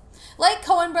like it. Like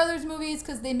Coen Brothers movies,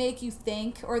 because they make you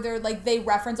think, or they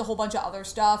reference a whole bunch of other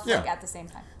stuff, at the same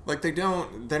time. Like, they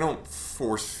don't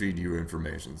force feed you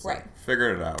information. So right.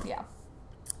 Figure it out. Yeah.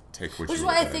 Which is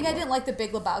why I think I didn't like The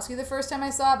Big Lebowski the first time I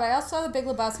saw it, but I also saw The Big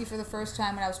Lebowski for the first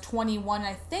time when I was 21, and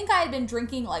I think I had been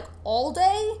drinking, like, all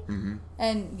day,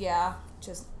 and,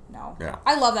 just, no. Yeah.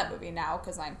 I love that movie now,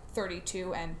 because I'm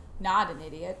 32 and not an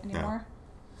idiot anymore.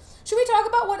 Yeah. Should we talk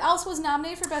about what else was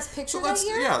nominated for Best Picture that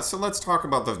year? Yeah, so let's talk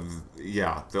about the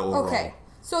overall. Okay,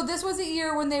 so this was a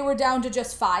year when they were down to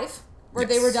just 5, or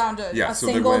they were down to a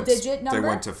single-digit number. They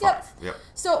went to 5, yep.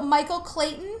 So Michael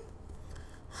Clayton...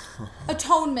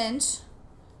 Atonement,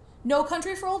 No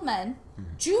Country for Old Men,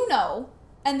 Juno,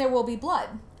 and There Will Be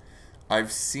Blood.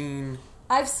 I've seen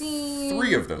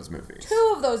 3 of those movies.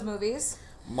 2 of those movies.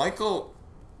 Michael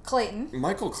Clayton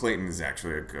is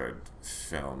actually a good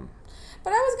film.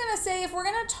 But I was going to say, if we're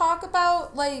going to talk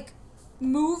about, like,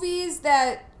 movies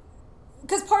that...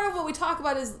 Because part of what we talk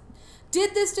about is,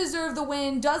 did this deserve the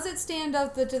win? Does it stand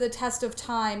up to the test of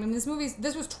time? I mean, this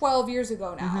was 12 years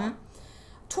ago now.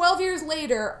 12 years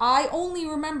later, I only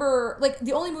remember, like,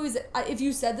 the only movies that, if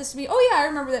you said this to me, I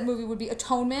remember that movie would be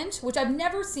Atonement, which I've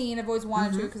never seen. I've always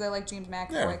wanted to, because I like James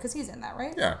McAvoy, because he's in that,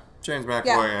 right? Yeah, James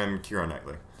McAvoy and Keira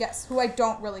Knightley. Yes, who I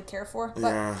don't really care for.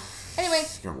 But anyway.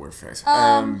 He's got a weird face.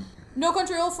 No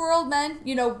Country for Old Men,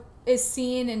 is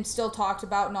seen and still talked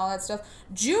about and all that stuff.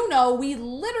 Juno, we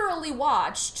literally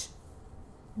watched...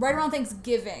 right around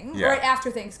Thanksgiving, right after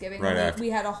Thanksgiving, we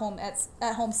had a home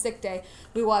sick day.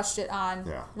 We watched it on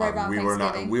right around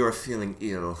Thanksgiving. We were feeling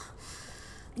ill.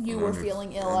 You were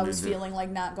feeling ill. I was feeling like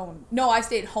not going. No, I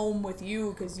stayed home with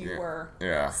you because you were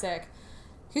sick.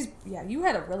 You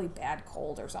had a really bad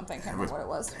cold or something. I can't remember what it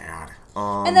was. Bad.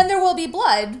 And then There Will Be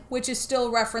Blood, which is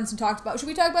still referenced and talked about. Should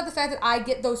we talk about the fact that I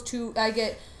get those two? I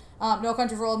get No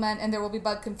Country for Old Men and There Will Be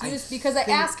Blood confused because I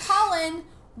asked Colin,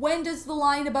 when does the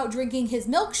line about drinking his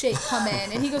milkshake come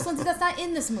in? And he goes, Lindsay, that's not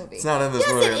in this movie. It's not in this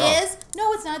movie. Yes, it is.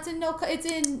 No, it's not. It's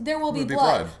in There Will Be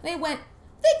Blood. And they went,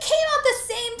 They came out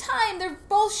the same time. They're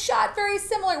both shot very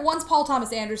similar. One's Paul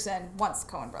Thomas Anderson, one's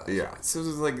Coen Brothers. Yeah, so it's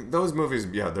like those movies.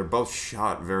 Yeah, they're both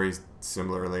shot very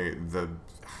similarly.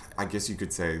 I guess you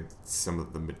could say some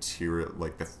of the material,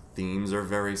 like the themes, are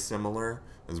very similar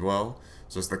as well.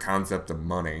 So it's the concept of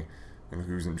money and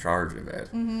who's in charge of it.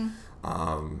 Mm-hmm.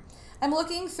 I'm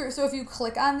looking through, so if you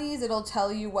click on these, it'll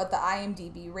tell you what the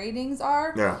IMDb ratings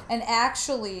are. Yeah. And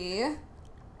actually,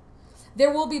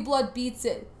 There Will Be Blood beats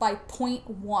it by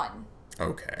 0.1.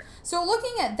 Okay. So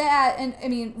looking at that, and I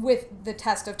mean, with the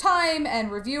test of time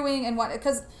and reviewing and what,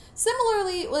 because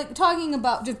similarly, like talking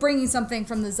about just bringing something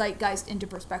from the zeitgeist into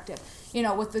perspective, you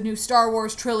know, with the new Star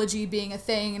Wars trilogy being a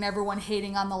thing and everyone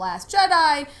hating on The Last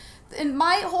Jedi, and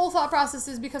my whole thought process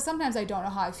is, because sometimes I don't know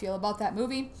how I feel about that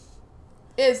movie,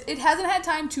 is it hasn't had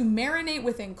time to marinate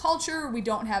within culture. We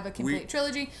don't have a complete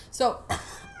trilogy. So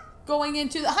going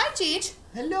into the... Hi, Gigi.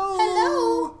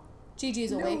 Hello.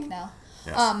 Gigi's awake now.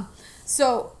 Yes.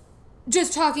 So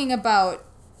just talking about,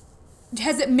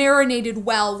 has it marinated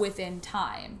well within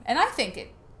time? And I think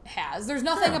it has. There's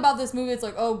nothing about this movie that's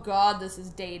like, oh God, this is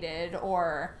dated,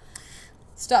 or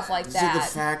stuff like that. So the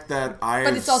fact that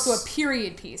But it's also a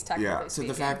period piece, technically so speaking.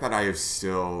 the fact that I have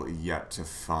still yet to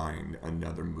find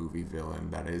another movie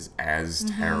villain that is as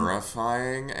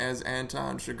terrifying as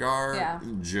Anton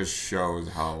Chigurh just shows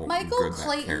how Michael good that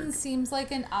Clayton character. seems like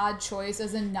an odd choice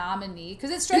as a nominee, because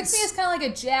it strikes me as kind of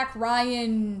like a Jack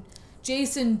Ryan,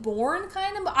 Jason Bourne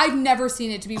kind of. I've never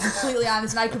seen it, to be completely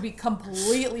honest, and I could be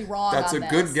completely wrong That's on a this.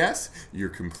 good guess. You're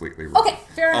completely wrong. Okay,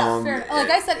 fair enough.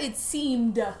 Like I said, it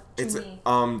seemed to me.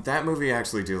 That movie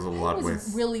actually deals a lot It was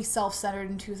with really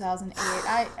self-centered in 2008.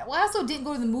 I also didn't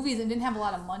go to the movies and didn't have a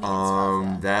lot of money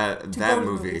and stuff. that go to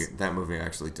movie movies. that movie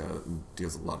actually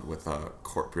deals a lot with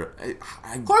corporate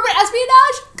Corporate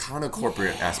espionage? kind of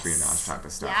corporate espionage type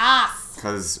of stuff. Yes.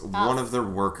 Because one of the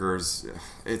workers,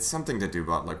 it's something to do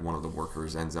about, like, one of the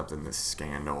workers ends up in this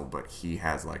scandal, but he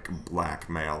has, like,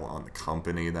 blackmail on the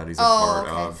company that he's a part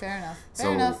of. Fair enough. So,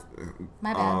 Fair enough.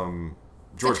 My bad.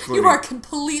 George Clooney. You are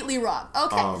completely wrong.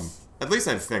 Okay. At least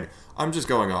I think. I'm just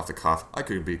going off the cuff. I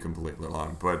could be completely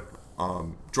wrong, but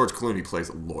George Clooney plays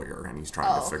a lawyer, and he's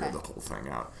trying to figure the whole thing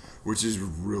out, which is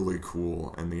really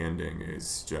cool, and the ending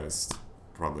is just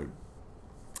probably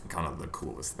kind of the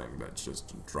coolest thing that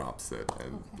just drops it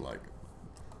and like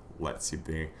lets you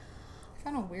be. I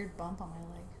found a weird bump on my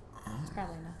leg. It's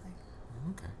probably nothing.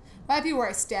 Okay. Might be where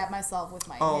I stabbed myself with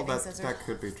my knitting scissors. that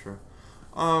could be true.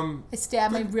 I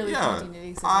stabbed my really pointy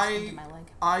knitting scissors into my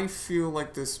leg. I feel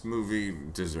like this movie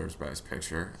deserves Best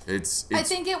Picture. It's I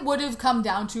think it would have come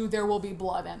down to There Will Be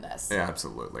Blood in this. yeah,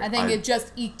 absolutely. I think it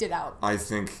just eked it out. I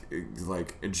think,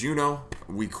 like, Juno,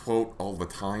 we quote all the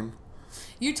time.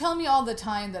 You tell me all the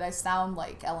time that I sound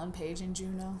like Ellen Page in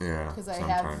Juno. Yeah, Because I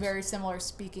sometimes. have very similar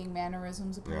speaking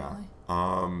mannerisms, apparently.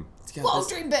 Yeah, Whoa,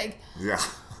 dream big! Yeah.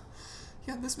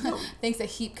 Yeah, this movie. Thanks to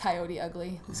Heap Coyote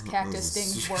Ugly. This cactus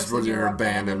stings Just worse was than your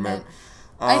abandonment.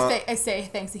 I say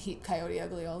thanks to Heap Coyote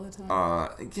Ugly all the time.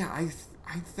 Yeah,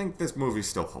 I think this movie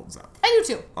still holds up. I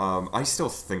do too. I still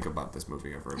think about this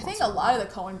movie every once I think in a lot of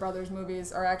the Coen Brothers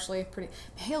movies are actually pretty.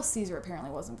 Hail Caesar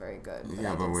apparently wasn't very good.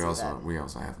 Yeah, I but did we see also that. we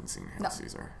also haven't seen Hail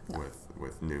Caesar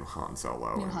with new Han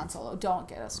Solo. New and Han Solo. Don't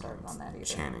get us started on that either.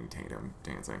 Channing Tatum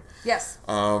dancing. Yes.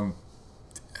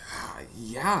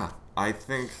 Yeah, I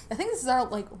think. I think this is our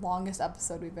longest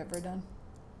episode we've ever done.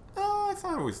 I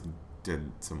thought we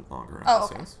did some longer Oh,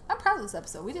 okay. episodes. I'm proud of this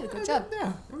episode. We did a good job.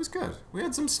 Yeah, it was good. We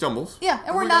had some stumbles. Yeah,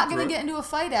 and we're we not got going to through get into a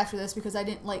fight after this because I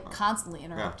didn't constantly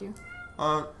interrupt you.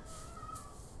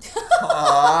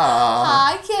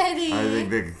 Hi, Kitty. I think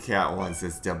the cat wants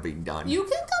this to be done. You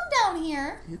can come down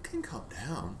here. You can calm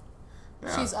down.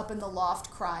 Yeah. She's up in the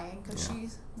loft crying because she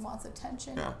wants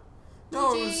attention. Yeah.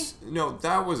 No, Gigi.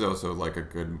 that was also like a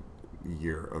good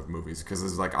year of movies because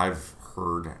it's like I've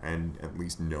heard and at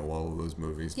least know all of those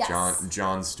movies. Yes.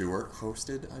 John Stewart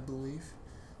hosted, I believe.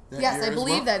 Yes, I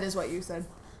believe that is what you said.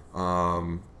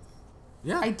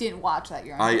 Yeah. I didn't watch that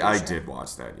year. I did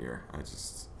watch that year.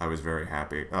 I was very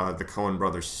happy. The Coen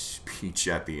Brothers speech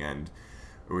at the end,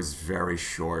 it was very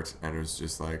short, and it was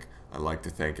just like, I'd like to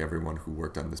thank everyone who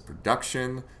worked on this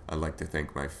production. I'd like to thank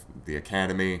the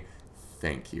Academy.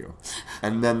 Thank you.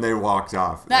 And then they walked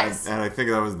off. Nice. And I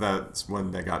think that's when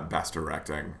they got Best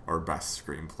Directing or Best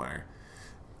Screenplay.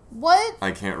 What? I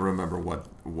can't remember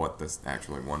what this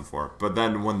actually won for. But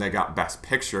then when they got Best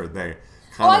Picture, they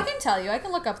I can tell you. I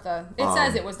can look up it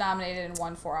says it was nominated and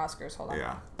won 4 Oscars. Hold on.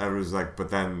 Yeah. It was like, but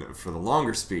then for the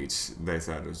longer speech, they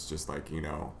said it was just like,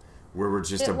 where we're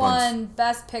just It a bunch. won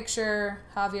Best Picture,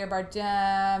 Javier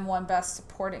Bardem won Best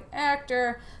Supporting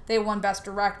Actor, they won Best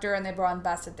Director, and they won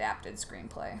Best Adapted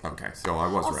Screenplay. Okay, so I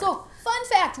was right. Also, fun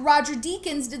fact, Roger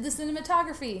Deakins did the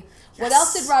cinematography. What Yes.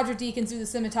 else did Roger Deakins do the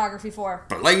cinematography for?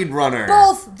 Blade Runner.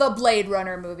 Both the Blade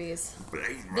Runner movies.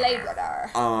 Blade Blade Runner.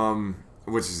 Runner.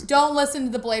 Which is Don't listen to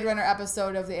the Blade Runner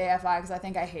episode of the AFI because I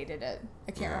think I hated it.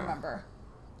 I can't remember.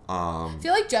 I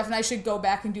feel like Jeff and I should go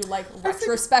back and do like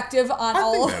retrospective on I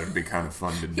all think of. that would be kind of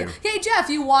fun to do. Hey Jeff,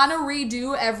 you want to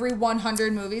redo every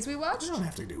 100 movies we watched? We don't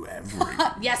have to do every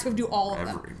Yes, we do all of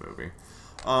them. every movie.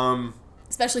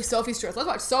 Especially Sophie's Choice. Let's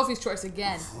watch Sophie's Choice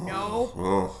again. No.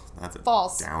 Oh, that's a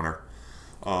False. downer.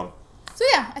 So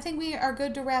yeah, I think we are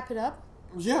good to wrap it up.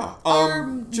 Yeah.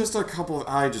 Just a couple.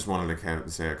 I just wanted to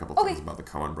say a couple Okay. things about the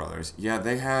Coen brothers. Yeah,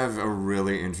 they have a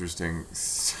really interesting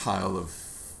style of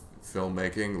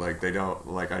filmmaking. Like they don't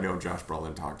like. I know Josh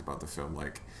Brolin talked about the film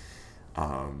like.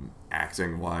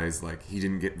 Acting wise, like he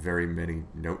didn't get very many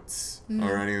notes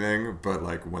or anything, but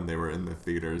like when they were in the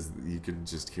theaters, you could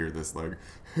just hear this like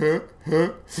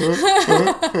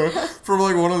from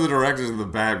like one of the directors in the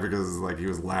back because like he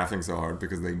was laughing so hard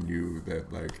because they knew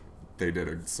that like they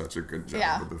did such a good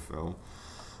job with the film,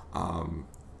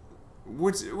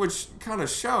 which kind of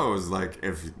shows like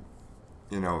if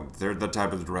you know they're the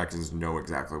type of directors who know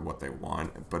exactly what they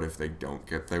want, but if they don't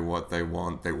get what they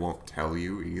want, they won't tell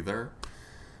you either.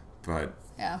 But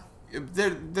Yeah.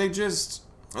 they're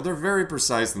very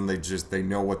precise and they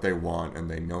know what they want and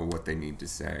they know what they need to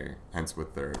say. Hence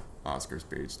with their Oscar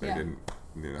speech, they didn't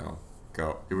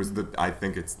go. It was I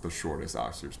think it's the shortest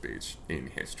Oscar speech in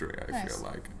history. I feel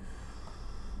like.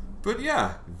 But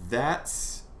yeah,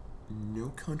 that's No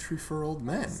Country for Old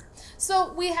Men.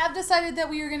 So we have decided that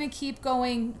we are going to keep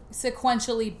going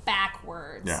sequentially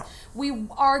backwards. Yeah. We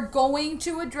are going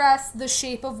to address The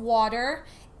Shape of Water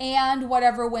and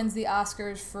whatever wins the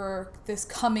Oscars for this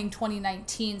coming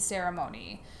 2019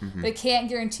 ceremony. But I can't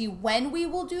guarantee when we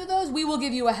will do those. We will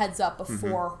give you a heads up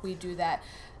before we do that.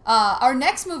 Our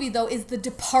next movie, though, is The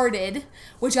Departed,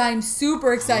 which I'm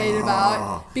super excited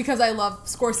about because I love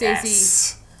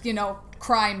Scorsese, Yes.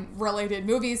 crime-related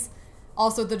movies.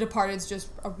 Also, The Departed's just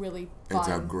a really fun It's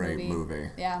a great movie.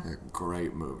 Yeah. A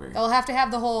great movie. They'll have to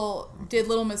have the whole, did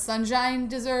Little Miss Sunshine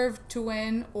deserve to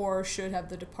win, or should have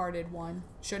The Departed won?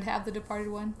 Should have The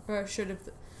Departed won? Or should have...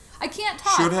 I can't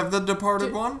talk. Should have The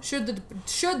Departed won? Should the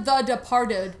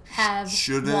Departed have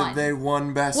Should won? they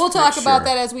won Best We'll talk Picture? about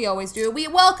that as we always do. We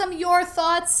welcome your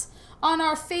thoughts on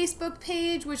our Facebook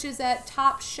page, which is at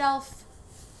Top Shelf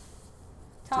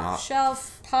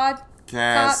Pod.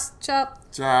 Cast. Chop.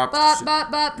 Chop. It's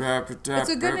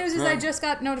the good news is I just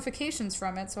got notifications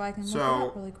from it, so I can look it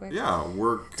up really quick. Yeah,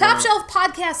 we're Top Shelf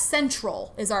Podcast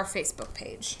Central is our Facebook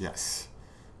page. Yes.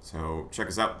 So check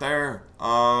us out there.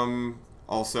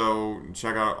 Also,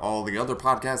 check out all the other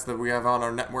podcasts that we have on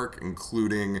our network,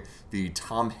 including the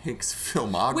Tom Hanks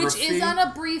filmography. Which is on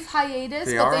a brief hiatus,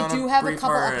 They but are they on a do have a brief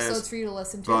couple hiatus, episodes for you to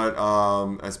listen to.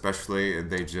 But especially,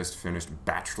 they just finished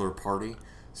Bachelor Party.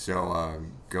 So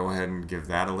go ahead and give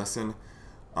that a listen.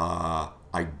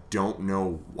 I don't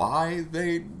know why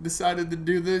they decided to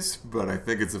do this, but I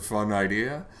think it's a fun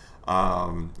idea.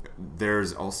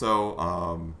 There's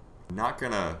also not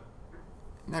gonna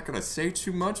say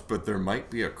too much, but there might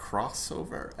be a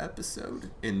crossover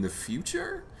episode in the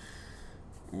future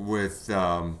with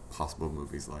possible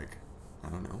movies like, I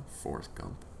don't know, Forrest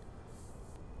Gump.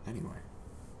 Anyway,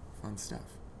 fun stuff.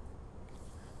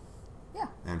 Yeah.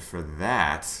 And for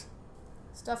that,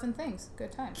 Stuff and things.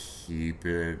 Good times. keep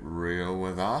it real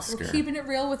with Oscar. We're keeping it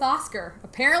real with Oscar.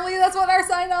 Apparently that's what our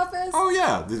sign-off is. Oh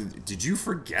yeah, did you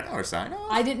forget our sign-off?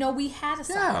 I didn't know we had a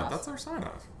sign-off. Yeah, that's our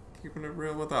sign-off. Keeping it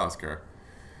real with Oscar.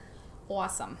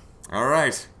 Awesome. All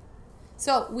right.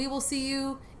 So we will see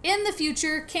you in the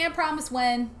future. Can't promise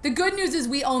when. The good news is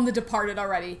we own The Departed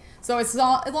already. So as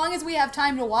long as we have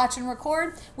time to watch and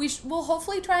record, we'll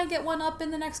hopefully try and get one up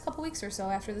in the next couple weeks or so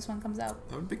after this one comes out.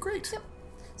 That would be great. Yep.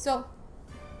 So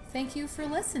thank you for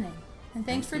listening. And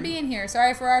thanks for being here.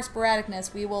 Sorry for our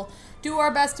sporadicness. We will do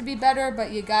our best to be better,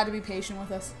 but you got to be patient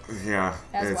with us Yeah.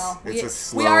 as well. It's a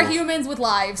slow... We are humans with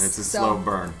lives. It's a so slow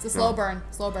burn. It's a slow burn.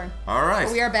 Slow burn. All right.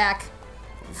 But we are back.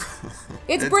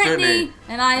 It's It's Brittany, Brittany.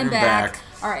 and I am I'm back. back.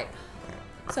 All right.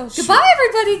 So goodbye,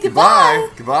 everybody. Goodbye.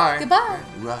 Goodbye. Goodbye.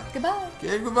 Goodbye. Goodbye.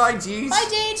 Okay, goodbye, Jeez. Bye,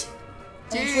 Jage.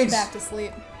 Thanks for Jeez. back to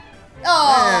sleep.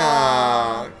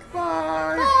 Oh. Yeah.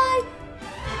 Goodbye. Bye.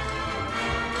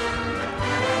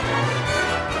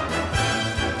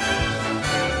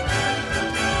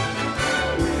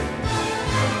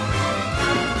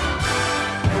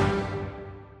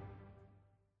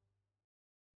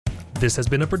 This has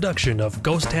been a production of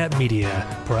Ghost Hat Media,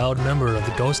 proud member of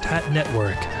the Ghost Hat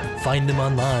Network. Find them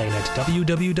online at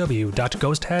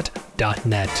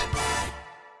www.ghosthat.net.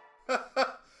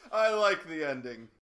 I like the ending.